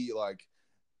to be like,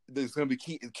 there's going to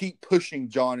be keep pushing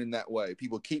John in that way.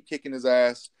 People keep kicking his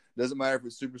ass. Doesn't matter if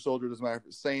it's super soldier. Doesn't matter if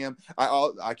it's Sam.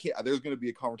 I can't. There's going to be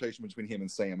a conversation between him and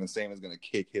Sam is going to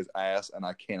kick his ass, and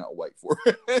I cannot wait for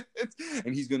it.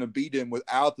 And he's going to beat him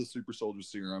without the super soldier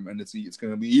serum, and it's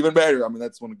going to be even better. I mean,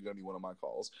 that's going to be one of my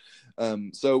calls.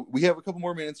 So we have a couple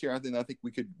more minutes here. I think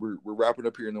we're wrapping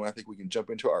up here, and then I think we can jump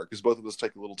into our, because both of us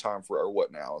take a little time for our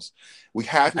what nows. We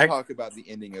have to talk about the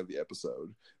ending of the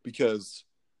episode, because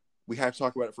we have to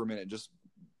talk about it for a minute. Just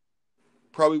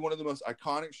probably one of the most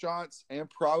iconic shots, and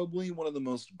probably one of the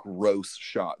most gross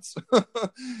shots.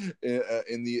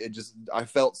 I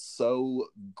felt so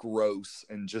gross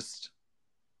and just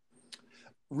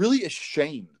really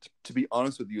ashamed, to be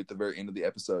honest with you, at the very end of the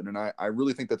episode. And I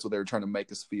really think that's what they were trying to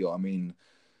make us feel. I mean,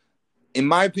 in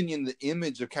my opinion, the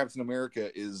image of Captain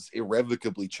America is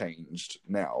irrevocably changed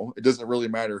now. It doesn't really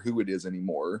matter who it is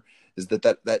anymore. Is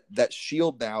that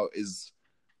shield now is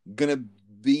gonna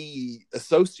be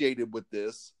associated with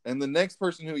this, and the next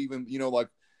person who even like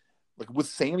would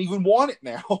Sam even want it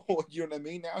now? You know what I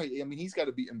mean? Now he's got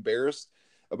to be embarrassed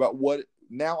about what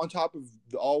now, on top of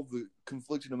all the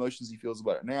conflicting emotions he feels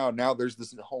about it now there's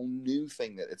this whole new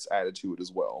thing that it's added to it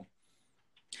as well.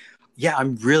 Yeah,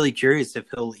 I'm really curious if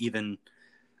he'll even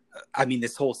I mean,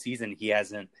 this whole season, he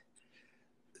hasn't.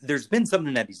 There's been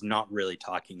something that he's not really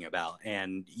talking about,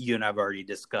 and you and I've already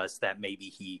discussed that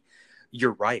maybe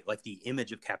you're right, like the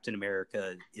image of Captain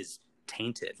America is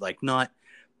tainted, like not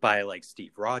by like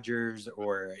Steve Rogers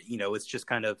or, you know, it's just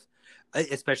kind of,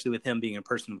 especially with him being a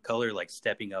person of color, like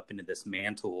stepping up into this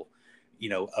mantle, you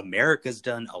know, America's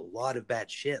done a lot of bad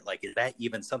shit. Like, is that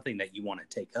even something that you want to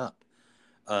take up?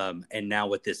 And now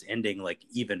with this ending, like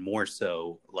even more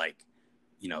so, like,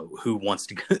 you know, who wants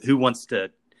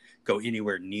to go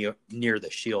anywhere near the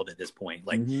Shield at this point?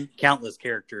 Like, countless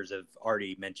characters have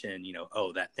already mentioned, you know,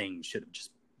 oh, that thing should have just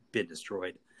been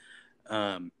destroyed.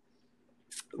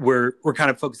 We're kind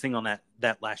of focusing on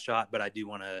that last shot, but I do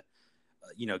want to,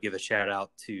 you know, give a shout out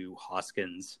to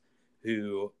Hoskins,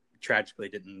 who tragically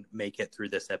didn't make it through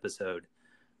this episode,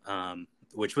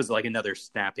 which was like another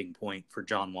snapping point for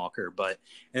John Walker. But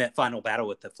in that final battle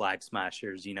with the Flag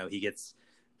Smashers, you know, he gets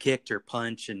kicked or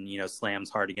punched and, you know, slams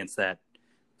hard against that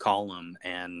column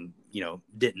and, you know,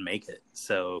 didn't make it.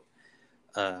 So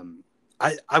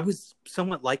I was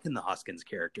somewhat liking the Hoskins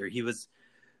character. He was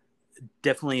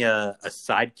definitely a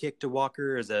sidekick to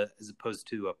Walker as opposed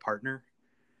to a partner.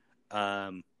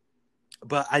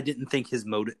 But I didn't think his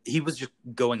motive, he was just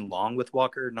going along with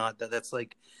Walker. Not that that's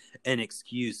like an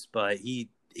excuse, but he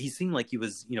seemed like he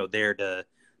was, you know, there to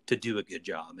do a good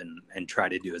job and try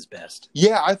to do his best.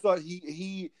 Yeah, I thought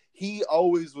he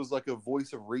always was like a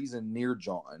voice of reason near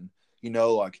John, you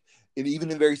know, like, and even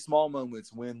in very small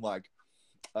moments when like,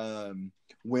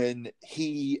 when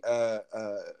he,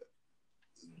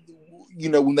 you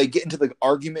know, when they get into the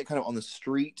argument kind of on the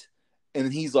street, and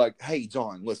then he's like, hey,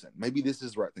 John, listen, maybe this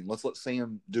is the right thing. Let's let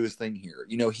Sam do his thing here.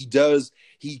 You know, he was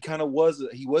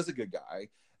a good guy.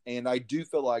 And I do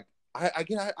feel like, I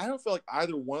don't feel like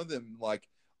either one of them like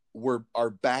are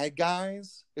bad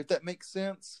guys, if that makes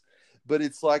sense. But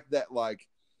it's like that, like,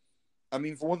 I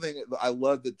mean, for one thing, I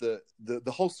love that the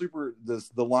whole the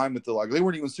line with the, like, they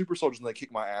weren't even super soldiers and they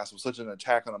kicked my ass was such an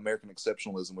attack on American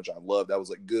exceptionalism, which I love. That was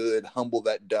like, good, humble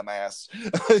that dumbass.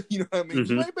 You know what I mean?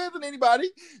 Mm-hmm. You ain't better than anybody.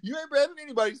 You ain't better than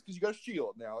anybody because you got a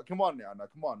shield. Now, come on now.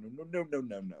 Come on.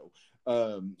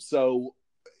 No. So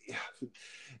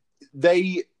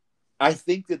I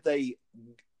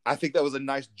think that was a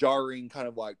nice jarring kind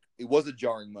of like, it was a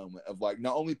jarring moment of like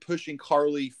not only pushing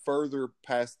Carly further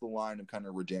past the line of kind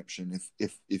of redemption,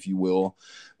 if you will,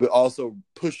 but also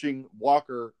pushing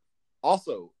Walker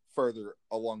also further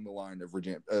along the line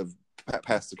of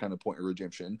past the kind of point of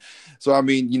redemption. So, I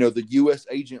mean, you know, the U.S.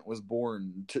 agent was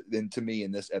born to me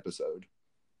in this episode.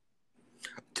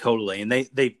 Totally. And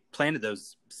they planted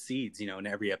those seeds, you know, in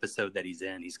every episode that he's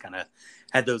in. He's kind of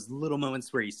had those little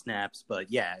moments where he snaps.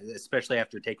 But yeah, especially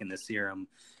after taking the serum,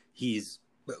 he's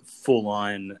full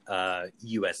on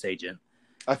U.S. agent.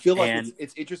 I feel like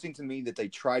it's interesting to me that they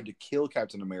tried to kill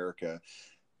Captain America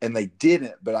and they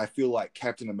didn't. But I feel like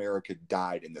Captain America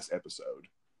died in this episode.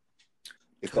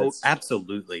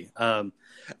 Absolutely. You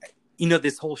know,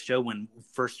 this whole show, when we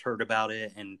first heard about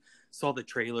it and saw the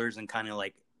trailers and kind of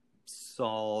like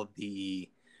saw the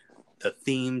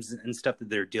themes and stuff that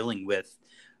they're dealing with,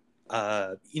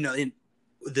 you know, in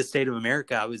the state of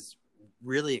America, I was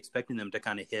really expecting them to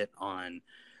kind of hit on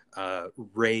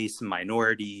race,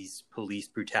 minorities, police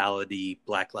brutality,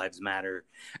 Black Lives Matter.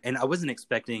 And I wasn't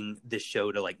expecting this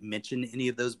show to like mention any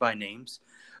of those by names.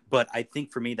 But I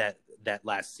think for me that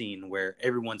last scene where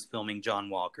everyone's filming John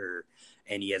Walker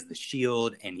and he has the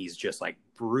shield and he's just like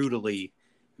brutally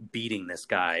beating this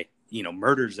guy, you know,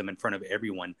 murders him in front of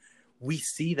everyone. We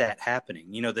see that happening.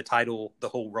 You know, the title, The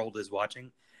Whole World is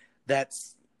Watching.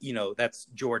 That's, you know, that's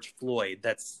George Floyd.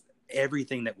 That's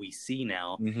everything that we see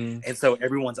now. Mm-hmm. And so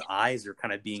everyone's eyes are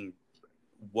kind of being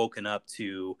woken up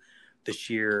to the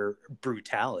sheer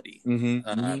brutality.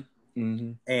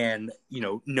 Mm-hmm. And, you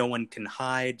know, no one can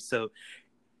hide. So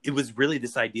it was really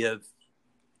this idea of,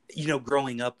 you know,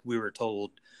 growing up, we were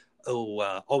told,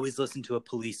 always listen to a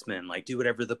policeman, like do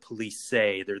whatever the police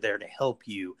say, they're there to help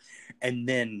you. And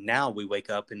then now we wake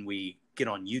up and we get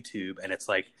on YouTube and it's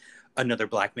like another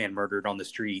Black man murdered on the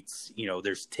streets. You know,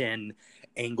 there's 10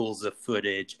 angles of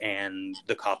footage and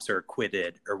the cops are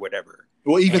acquitted or whatever.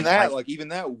 Well, even that,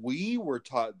 we were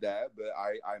taught that, but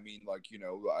I mean, like, you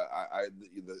know,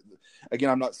 again,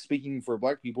 I'm not speaking for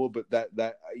Black people, but that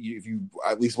if you,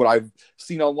 at least what I've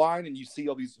seen online, and you see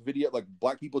all these videos, like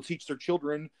Black people teach their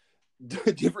children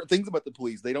different things about the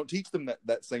police. They don't teach them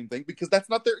that same thing because that's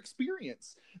not their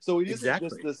experience. So it isn't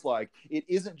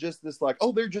just this like,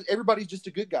 oh, everybody's just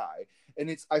a good guy.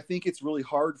 And I think it's really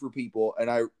hard for people.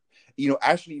 And you know,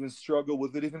 Ashton even struggled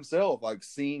with it himself, like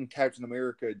seeing Captain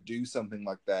America do something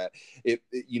like that. It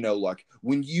you know, like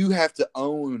when you have to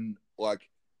own like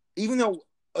even though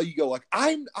you go like,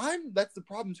 I'm that's the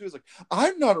problem too, is like,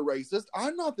 I'm not a racist,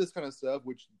 I'm not this kind of stuff,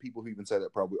 which people who even say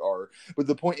that probably are. But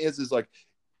the point is like,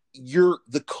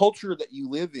 the culture that you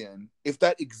live in, if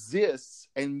that exists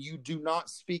and you do not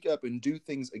speak up and do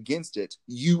things against it,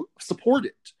 you support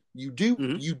it. You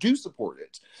do support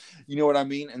it. You know what I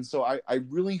mean? And so I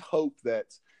really hope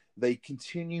that they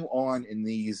continue on in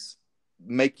these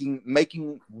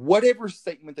making whatever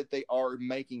statement that they are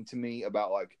making to me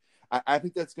about, like, I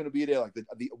think that's going to be it. Like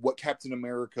the what Captain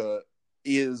America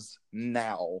is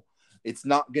now. It's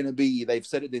not going to be, they've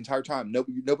said it the entire time.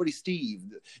 Nobody's Steve.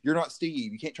 You're not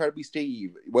Steve. You can't try to be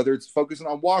Steve, whether it's focusing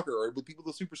on Walker or with people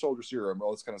with the super soldier serum or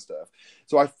all this kind of stuff.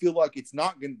 So I feel like it's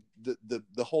not going to,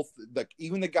 the whole, like,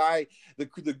 even the guy,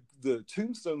 the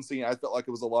tombstone scene, I felt like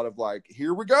it was a lot of like,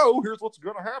 here we go. Here's what's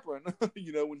going to happen.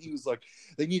 You know, when he was like,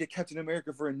 they need a Captain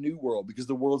America for a new world because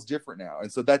the world's different now.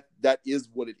 And so that is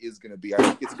what it is going to be. I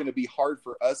think it's going to be hard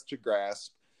for us to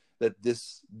grasp that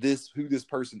who this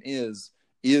person is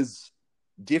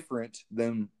different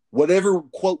than whatever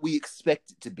quote we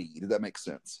expect it to be. Does that make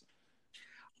sense?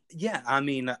 Yeah, I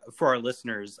mean, for our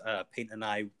listeners, Peyton and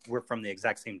I, we're from the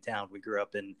exact same town. We grew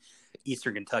up in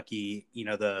Eastern Kentucky. You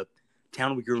know, the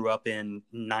town we grew up in,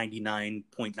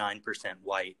 99.9%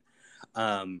 white.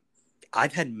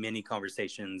 I've had many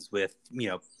conversations with, you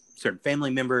know, certain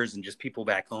family members and just people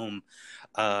back home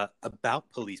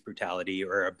about police brutality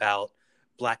or about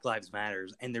Black Lives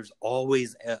Matters, and there's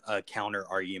always a counter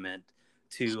argument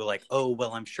to, like, oh,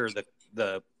 well, I'm sure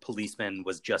the policeman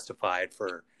was justified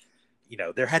for, you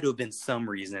know, there had to have been some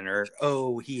reason, or,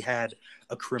 oh, he had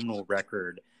a criminal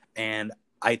record. And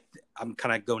I'm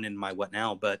kind of going into my what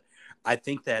now, but I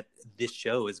think that this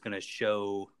show is going to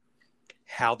show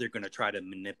how they're going to try to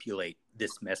manipulate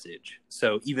this message.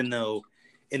 So even though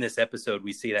in this episode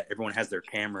we see that everyone has their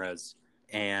cameras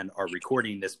and are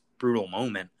recording this brutal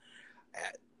moment,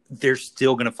 they're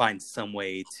still going to find some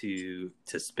way to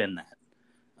spin that.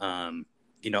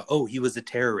 You know, oh, he was a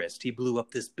terrorist. He blew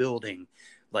up this building.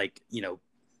 Like, you know,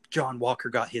 John Walker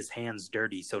got his hands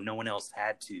dirty, so no one else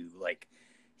had to. Like,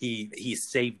 he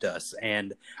saved us.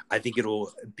 And I think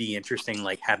it'll be interesting,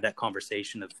 like, have that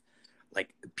conversation of,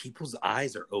 like, people's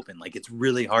eyes are open. Like, it's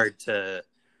really hard to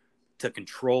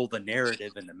control the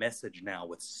narrative and the message now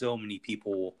with so many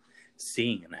people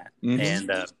seeing that. Mm-hmm.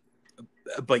 And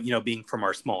but, you know, being from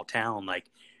our small town, like,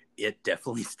 it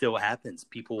definitely still happens.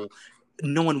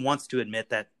 No one wants to admit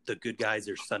that the good guys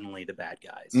are suddenly the bad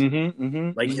guys.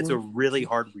 It's a really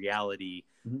hard reality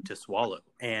to swallow.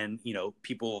 And, you know,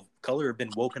 people of color have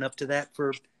been woken up to that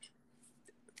for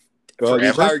the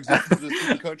entire existence of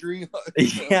this country.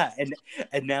 Yeah.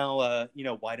 And now, you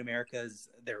know, white America's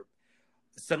there.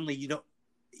 Suddenly, you don't,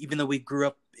 even though we grew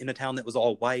up in a town that was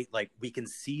all white, like, we can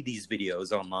see these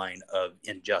videos online of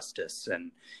injustice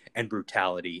and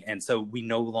brutality. And so we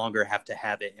no longer have to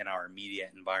have it in our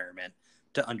immediate environment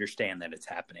to understand that it's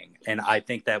happening. And I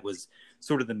think that was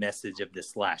sort of the message of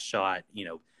this last shot, you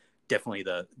know, definitely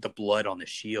the blood on the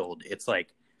shield. It's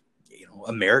like, you know,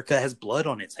 America has blood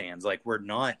on its hands. Like, we're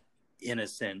not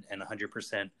innocent and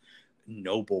 100%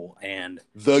 noble and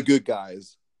the good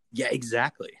guys. Yeah,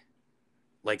 exactly.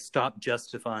 Like, stop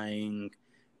justifying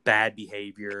bad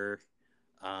behavior.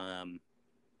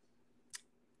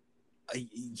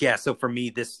 Yeah, so for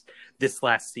me, this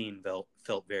last scene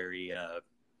felt very,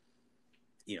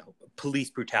 you know, police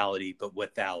brutality, but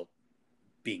without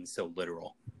being so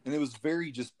literal. And it was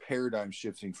very just paradigm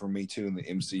shifting for me too in the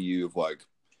MCU of, like,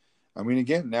 I mean,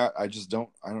 again, now I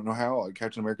don't know how, like,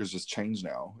 Captain America's just changed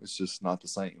now. It's just not the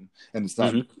same, and it's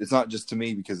not it's not just to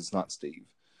me because it's not Steve.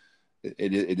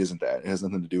 It isn't that. It has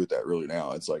nothing to do with that really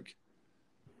now. It's like,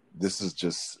 this is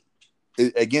just,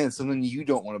 again, it's something you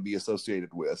don't want to be associated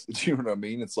with. Do you know what I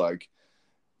mean? It's like,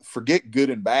 forget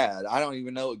good and bad. I don't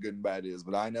even know what good and bad is,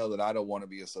 but I know that I don't want to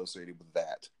be associated with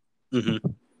that.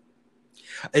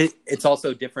 It's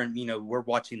also different. You know, we're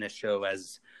watching this show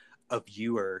as a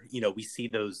viewer. You know, we see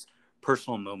those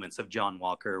personal moments of John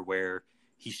Walker where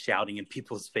he's shouting in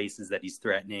people's faces that he's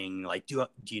threatening, like, do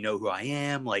you know who I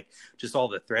am? Like, just all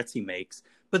the threats he makes.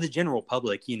 But the general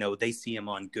public, you know, they see him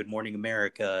on Good Morning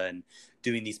America and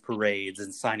doing these parades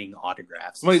and signing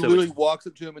autographs. Somebody literally walks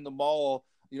up to him in the mall,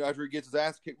 you know, after he gets his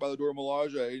ass kicked by the Dora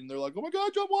Milaje, and they're like, oh my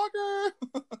God, John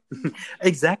Walker!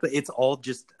 Exactly. It's all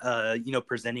just, you know,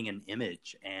 presenting an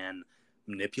image and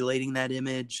manipulating that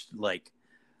image. Like,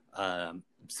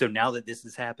 so now that this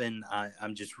has happened,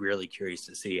 I'm just really curious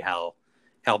to see how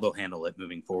they'll handle it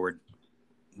moving forward,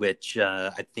 which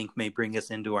I think may bring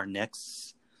us into our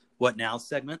next What Now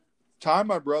segment. Time,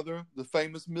 my brother, the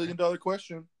famous $1 million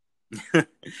question.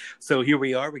 So here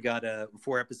we are. We got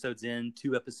 4 episodes in,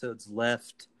 2 episodes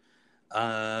left.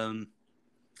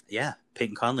 Yeah,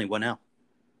 Peyton Conley, what now?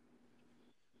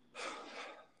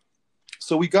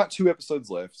 So we got 2 episodes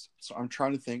left. So I'm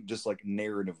trying to think just like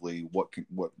narratively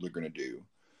what they're going to do.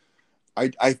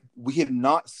 We have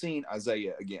not seen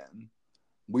Isaiah again.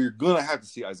 We're going to have to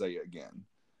see Isaiah again.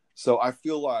 So I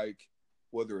feel like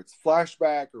whether it's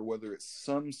flashback or whether it's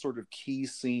some sort of key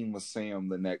scene with Sam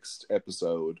the next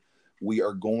episode, we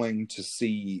are going to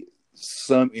see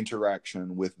some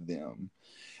interaction with them.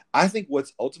 I think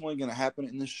what's ultimately going to happen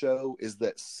in the show is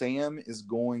that Sam is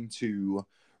going to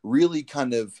really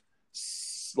kind of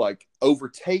like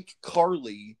overtake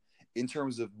Carly in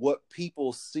terms of what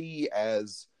people see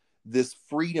as this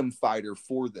freedom fighter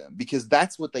for them, because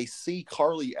that's what they see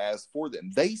Carly as for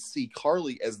them. They see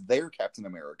Carly as their Captain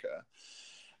America.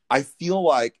 I feel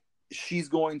like she's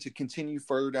going to continue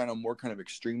further down a more kind of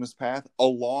extremist path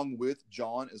along with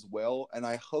John as well. And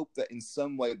I hope that in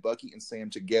some way Bucky and Sam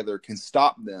together can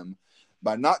stop them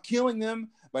by not killing them,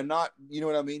 by not, you know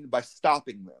what I mean? By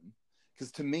stopping them.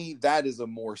 Because to me, that is a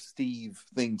more Steve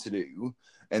thing to do.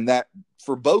 And that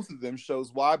for both of them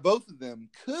shows why both of them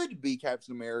could be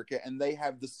Captain America, and they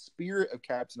have the spirit of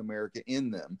Captain America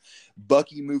in them.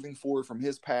 Bucky moving forward from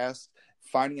his past,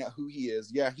 finding out who he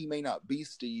is. Yeah, he may not be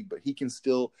Steve, but he can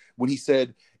still, when he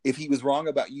said, if he was wrong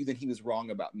about you, then he was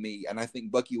wrong about me. And I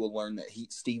think Bucky will learn that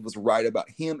Steve was right about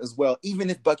him as well, even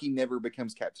if Bucky never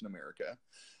becomes Captain America.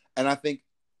 And I think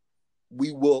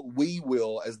we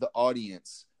will, as the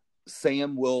audience,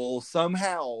 Sam will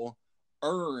somehow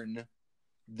earn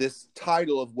this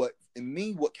title of what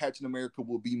Captain America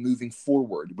will be moving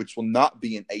forward, which will not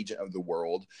be an agent of the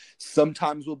world.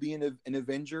 Sometimes will be an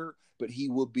Avenger, but he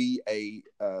will be a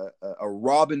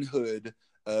Robin Hood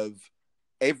of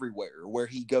everywhere, where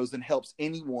he goes and helps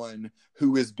anyone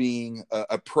who is being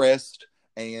oppressed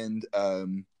and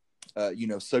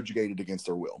subjugated against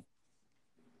their will.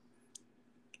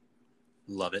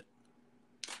 Love it.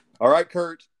 All right,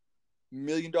 Kurt. $1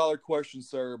 million question,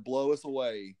 sir. Blow us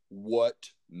away.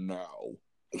 What now?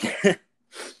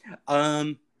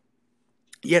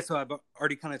 Yeah, so I've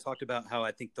already kind of talked about how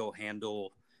I think they'll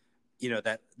handle,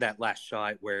 that last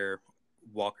shot where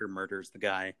Walker murders the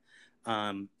guy.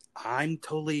 I'm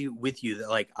totally with you that,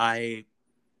 like, I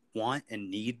want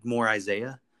and need more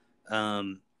Isaiah.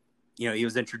 He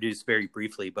was introduced very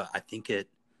briefly, but I think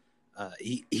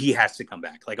he has to come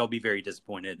back. Like, I'll be very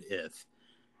disappointed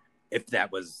if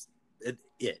that was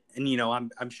it.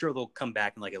 And I'm sure they'll come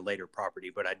back in like a later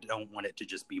property, but I don't want it to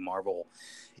just be Marvel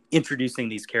introducing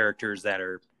these characters that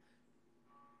are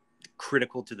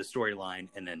critical to the storyline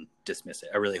and then dismiss it.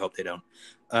 I really hope they don't.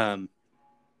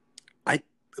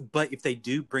 But if they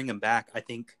do bring him back, I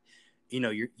think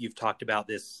you've talked about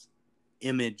this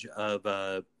image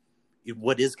of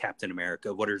what is Captain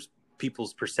America? What is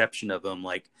people's perception of him?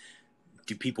 Like,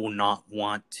 do people not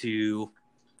want to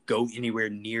go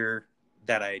anywhere near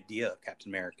that idea of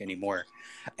Captain America anymore?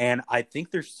 And I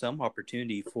think there's some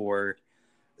opportunity for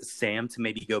Sam to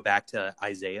maybe go back to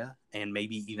Isaiah, and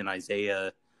maybe even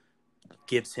Isaiah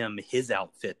gives him his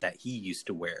outfit that he used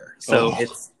to wear. So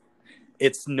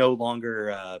it's no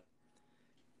longer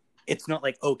it's not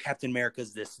like, oh, Captain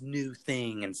America's this new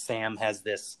thing and Sam has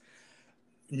this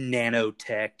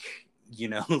nanotech,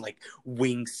 like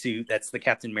wingsuit that's the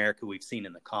Captain America we've seen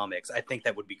in the comics. I think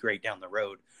that would be great down the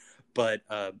road. But,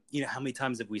 how many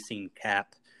times have we seen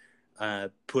Cap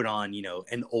put on,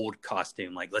 an old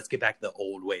costume? Like, let's get back to the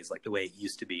old ways, like the way it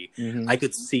used to be. Mm-hmm. I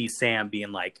could see Sam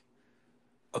being like,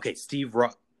 okay,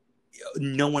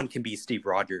 no one can be Steve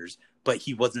Rogers, but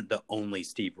he wasn't the only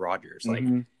Steve Rogers. Like,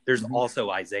 there's also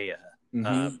Isaiah.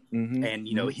 And,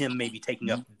 him maybe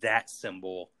taking up that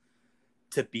symbol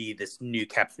to be this new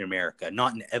Captain America.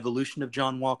 Not an evolution of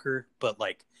John Walker, but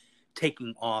like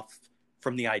taking off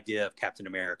from the idea of Captain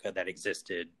America that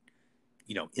existed,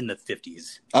 in the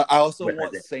 50s. I also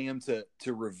want Sam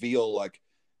to reveal, like,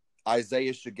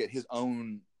 Isaiah should get his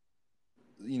own,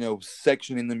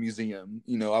 section in the museum.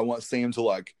 I want Sam to,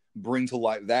 like, bring to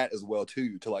light that as well,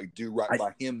 too, to, like, do right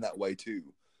by him that way, too.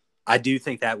 I do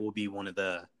think that will be one of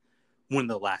the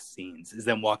last scenes, is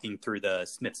them walking through the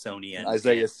Smithsonian.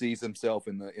 Isaiah sees himself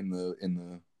in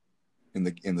the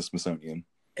Smithsonian.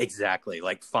 Exactly,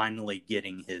 like finally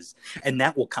getting his, and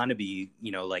that will kind of be,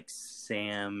 like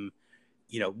Sam,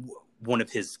 one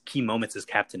of his key moments as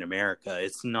Captain America.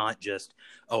 It's not just,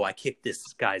 oh, I kicked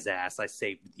this guy's ass, I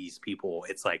saved these people.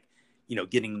 It's like,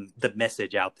 getting the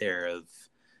message out there of,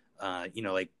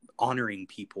 like honoring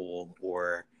people,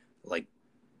 or like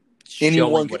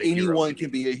anyone can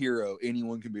be a hero.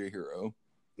 Anyone can be a hero.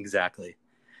 Exactly.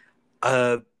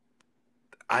 I'm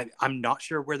not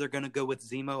sure where they're going to go with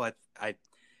Zemo. I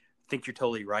think you're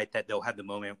totally right that they'll have the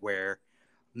moment where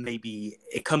maybe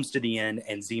it comes to the end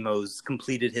and Zemo's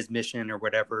completed his mission or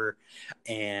whatever,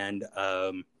 and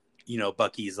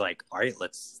Bucky's like, all right,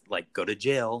 let's like go to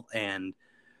jail, and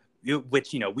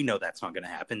which we know that's not going to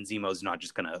happen. Zemo's not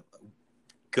just going to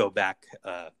go back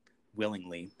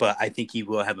willingly, but I think he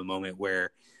will have a moment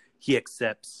where he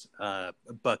accepts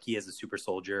Bucky as a super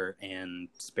soldier and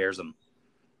spares him.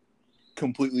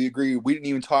 Completely agree. We didn't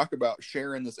even talk about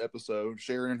Sharon this episode.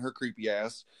 Sharon and her creepy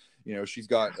ass. She's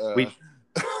got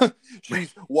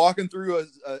she's walking through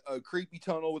a creepy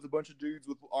tunnel with a bunch of dudes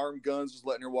with armed guns, just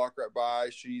letting her walk right by.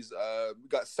 She's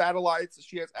got satellites that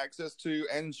she has access to,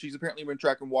 and she's apparently been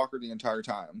tracking Walker the entire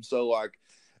time. So, like,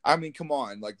 I mean, come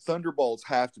on, like, Thunderbolts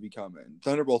have to be coming.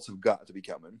 Thunderbolts have got to be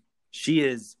coming. She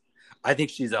is. I think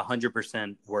she's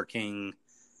 100% working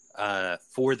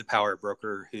for the power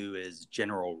broker, who is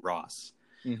General Ross.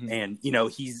 Mm-hmm. And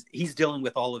he's dealing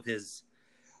with all of his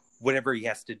whatever he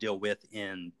has to deal with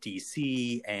in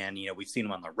DC, and we've seen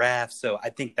him on the raft, so I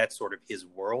think that's sort of his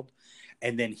world.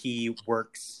 And then he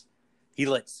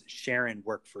lets Sharon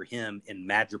work for him in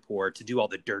Madripoor to do all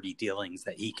the dirty dealings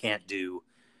that he can't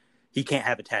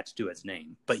have attached to his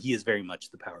name, but he is very much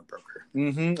the power broker.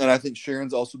 Mm-hmm. And I think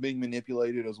Sharon's also being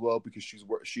manipulated as well, because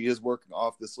she is working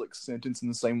off this like sentence in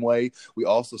the same way. We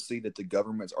also see that the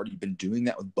government's already been doing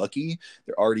that with Bucky.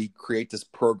 They already create this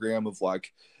program of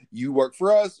like, you work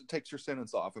for us, it takes your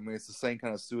sentence off. I mean, it's the same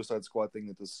kind of Suicide Squad thing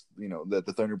that that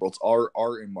the Thunderbolts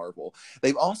are in Marvel.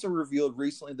 They've also revealed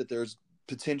recently that there's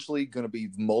potentially going to be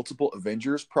multiple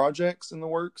Avengers projects in the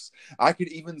works. I could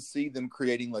even see them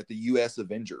creating like the US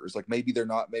Avengers. Like maybe they're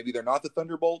not the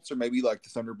Thunderbolts, or maybe like the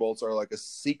Thunderbolts are like a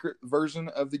secret version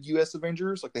of the US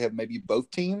Avengers. Like they have maybe both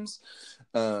teams,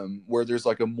 where there's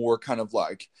like a more kind of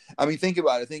like, I mean, think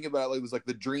about it. Like it was like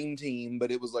the Dream Team,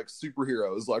 but it was like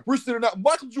superheroes. Like we're sending out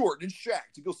Michael Jordan and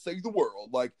Shaq to go save the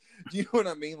world. Like, do you know what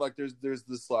I mean? Like there's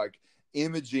this like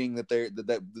imaging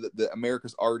that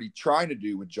America's already trying to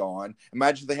do with John.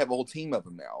 Imagine if they have a whole team of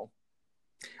them now.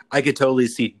 I could totally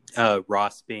see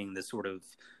Ross being the sort of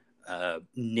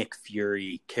Nick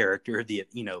Fury character,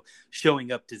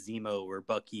 showing up to Zemo or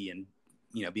Bucky and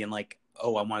being like,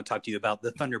 "Oh, I want to talk to you about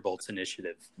the Thunderbolts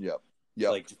initiative." Yep.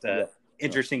 Like just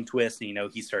interesting twist. And,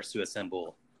 he starts to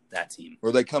assemble that team.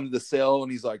 Or they come to the cell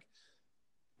and he's like,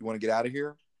 "You want to get out of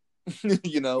here?"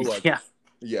 Like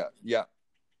yeah.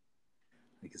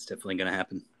 I think it's definitely going to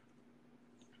happen.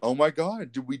 Oh my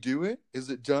God. Did we do it?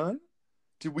 Is it done?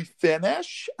 Did we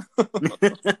finish?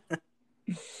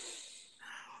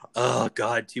 Oh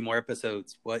God, 2 more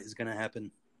episodes. What is going to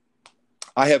happen?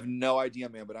 I have no idea,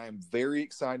 man, but I am very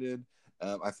excited.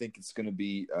 I think it's going to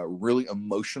be really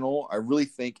emotional. I really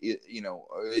think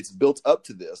it's built up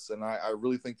to this. And I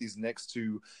really think these next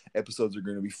 2 episodes are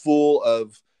going to be full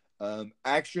of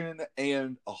action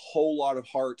and a whole lot of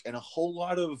heart and a whole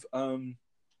lot of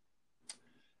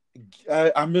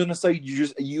I'm going to say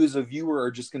you as a viewer are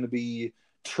just going to be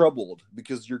troubled,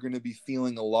 because you're going to be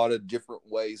feeling a lot of different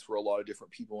ways for a lot of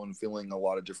different people and feeling a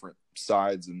lot of different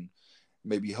sides, and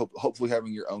maybe hopefully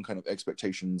having your own kind of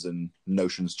expectations and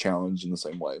notions challenged in the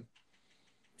same way.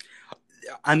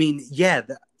 I mean, yeah,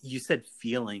 you said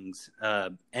feelings,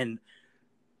 and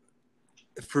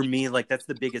for me, like that's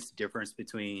the biggest difference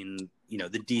between the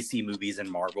DC movies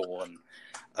and Marvel, and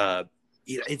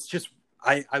it's just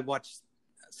I watched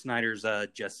Snyder's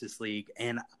Justice League,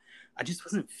 and I just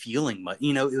wasn't feeling much.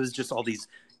 It was just all these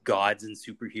gods and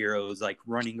superheroes like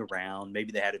running around.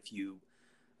 Maybe they had a few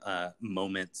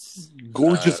moments,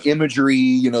 gorgeous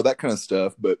imagery, that kind of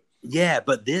stuff. But yeah,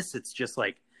 but it's just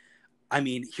like, I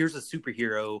mean, here's a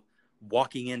superhero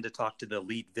walking in to talk to the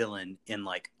lead villain in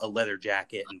like a leather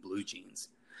jacket and blue jeans,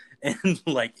 and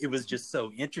like it was just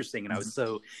so interesting, and I was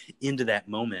so into that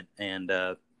moment. And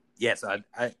yes,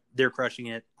 they're crushing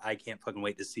it. I can't fucking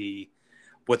wait to see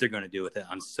what they're going to do with it.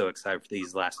 I'm so excited for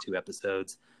these last 2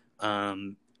 episodes.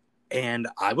 And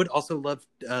I would also love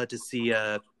to see,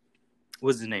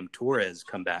 what's his name? Torres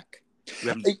come back.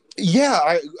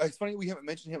 Yeah, it's funny we haven't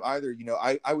mentioned him either.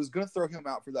 I was going to throw him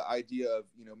out for the idea of,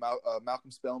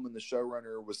 Malcolm Spellman, the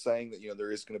showrunner, was saying that,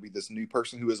 there is going to be this new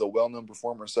person who is a well-known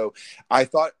performer. So I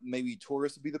thought maybe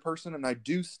Torres would be the person, and I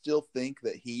do still think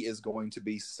that he is going to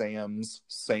be Sam.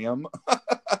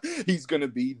 He's going to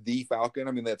be the Falcon.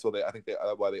 I mean, that's why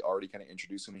why they already kind of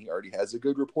introduced him. He already has a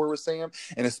good rapport with Sam,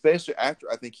 and especially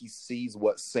after I think he sees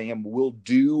what Sam will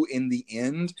do in the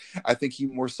end, I think he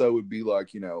more so would be like,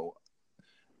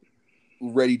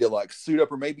 ready to like suit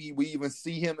up, or maybe we even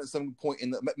see him at some point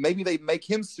maybe they make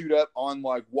him suit up on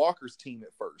like Walker's team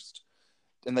at first,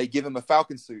 they give him a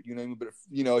Falcon suit, you know, but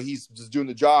he's just doing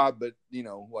the job, but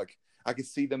like I could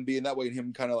see them being that way and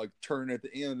him kind of like turning at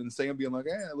the end and Sam being like,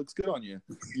 it looks good on you.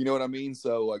 You know what I mean?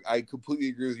 So like, I completely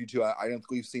agree with you too. I don't think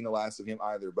we've seen the last of him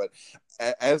either, but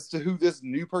as to who this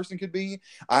new person could be,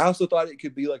 I also thought it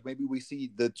could be like, maybe we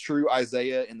see the true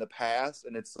Isaiah in the past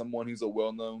and it's someone who's a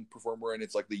well-known performer and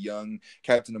it's like the young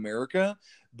Captain America.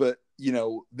 But,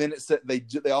 then it said,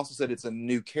 they also said it's a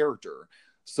new character.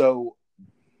 So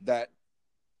that,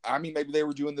 I mean, maybe they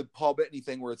were doing the Paul Bettany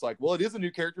thing where it's like, well, it is a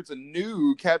new character. It's a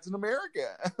new Captain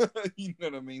America. You know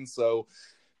what I mean? So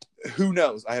who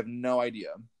knows? I have no idea.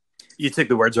 You took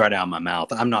the words right out of my mouth.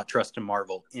 I'm not trusting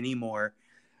Marvel anymore.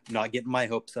 I'm not getting my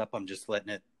hopes up. I'm just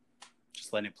letting it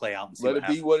play out and see Let what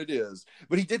it be what it is.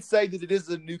 But he did say that it is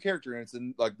a new character and it's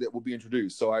that will be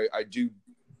introduced. So I do,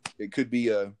 it could be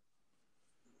a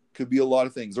lot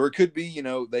of things, or it could be,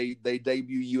 they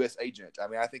debut U.S. agent. I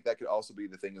mean, I think that could also be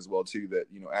the thing as well too, that,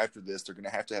 after this, they're going to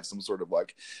have some sort of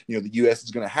like, the U.S.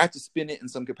 is going to have to spin it in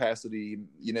some capacity,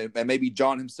 and maybe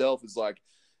John himself is like,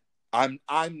 I'm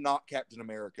not Captain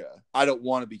America. I don't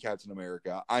want to be Captain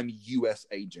America. I'm U.S.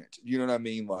 agent. You know what I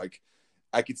mean? Like,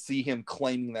 I could see him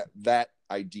claiming that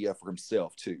idea for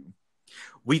himself too.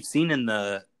 We've seen in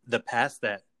the past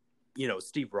that,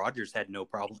 Steve Rogers had no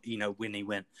problem, when he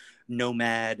went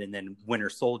Nomad and then Winter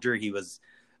Soldier, he was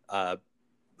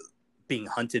being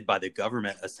hunted by the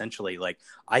government, essentially. Like,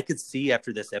 I could see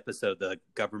after this episode, the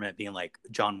government being like,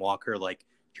 John Walker, like,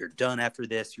 you're done after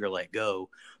this, you're let go.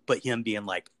 But him being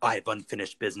like, I have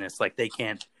unfinished business, like, they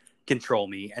can't control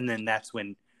me. And then that's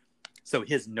when, so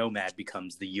his Nomad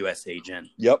becomes the U.S. agent.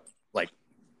 Yep. Like,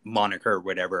 moniker or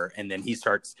whatever. And then he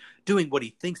starts doing what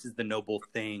he thinks is the noble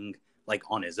thing, like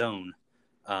on his own,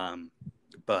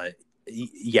 but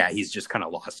he's just kind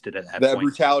of lost it at that point. That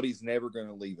brutality is never going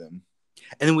to leave him.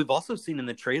 And then we've also seen in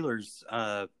the trailers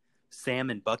Sam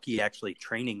and Bucky actually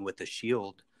training with the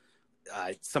Shield,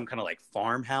 some kind of like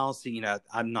farmhouse.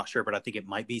 I'm not sure, but I think it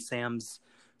might be Sam's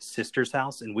sister's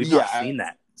house, and we've not seen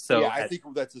that. So I think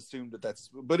that's assumed that's.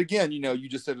 But again, you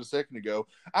just said a second ago,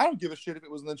 I don't give a shit if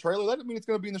it was in the trailer. That doesn't mean it's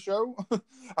going to be in the show.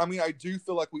 I mean, I do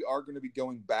feel like we are going to be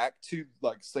going back to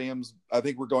like Sam's. I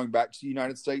think we're going back to the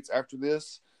United States after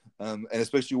this, and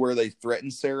especially where they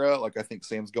threatened Sarah. Like, I think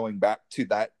Sam's going back to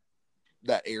that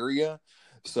area.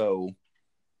 So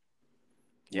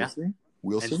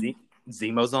we'll see.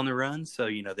 Zemo's on the run, so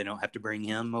they don't have to bring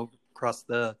him across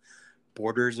the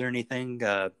borders or anything.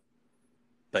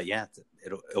 But yeah,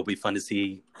 it'll be fun to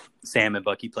see Sam and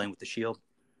Bucky playing with the Shield.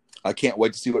 I can't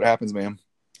wait to see what happens, man.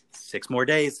 6 more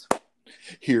days.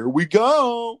 Here we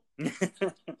go.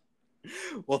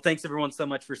 Well, thanks everyone so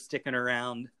much for sticking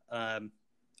around.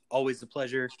 Always a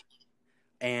pleasure.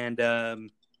 And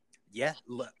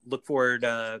look forward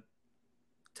to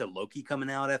Loki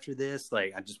coming out after this.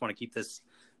 Like, I just want to keep this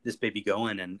baby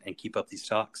going and keep up these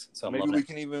talks. So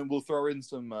maybe we'll throw in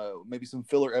some maybe some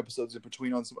filler episodes in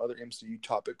between on some other MCU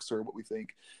topics or what we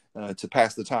think to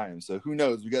pass the time. So who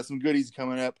knows? We got some goodies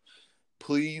coming up.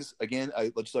 Please, again,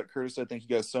 just like Curtis said, thank you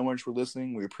guys so much for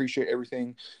listening. We appreciate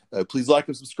everything. Please like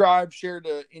and subscribe. Share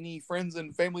to any friends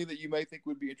and family that you may think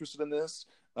would be interested in this.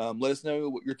 Let us know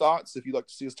what your thoughts, if you'd like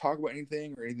to see us talk about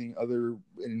anything or anything other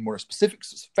in more specific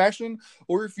fashion,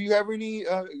 or if you have any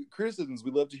criticisms.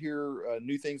 We'd love to hear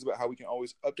new things about how we can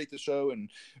always update the show and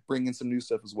bring in some new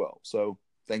stuff as well. So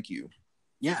thank you.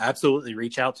 Yeah, absolutely.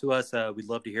 Reach out to us. We'd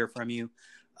love to hear from you.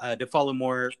 To follow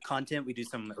more content, we do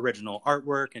some original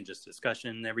artwork and just discussion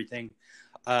and everything.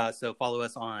 So follow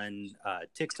us on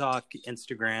TikTok,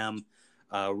 Instagram.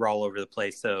 We're all over the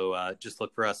place. So just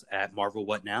look for us at Marvel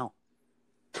What Now.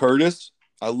 Curtis,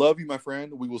 I love you, my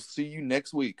friend. We will see you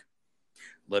next week.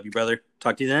 Love you, brother.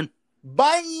 Talk to you then.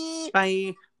 Bye.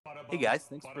 Bye. Hey, guys.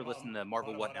 Thanks for listening to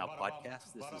Marvel What Now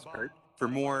podcast. This is Kurt. For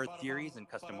more theories and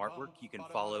custom artwork, you can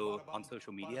follow on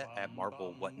social media at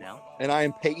Marvel What Now. And I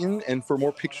am Peyton. And for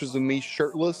more pictures of me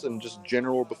shirtless and just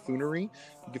general buffoonery,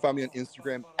 you can find me on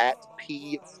Instagram at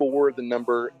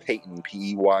P4Peyton,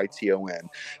 Peyton.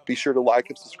 Be sure to like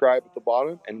and subscribe at the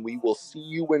bottom, and we will see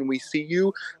you when we see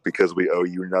you, because we owe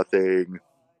you nothing.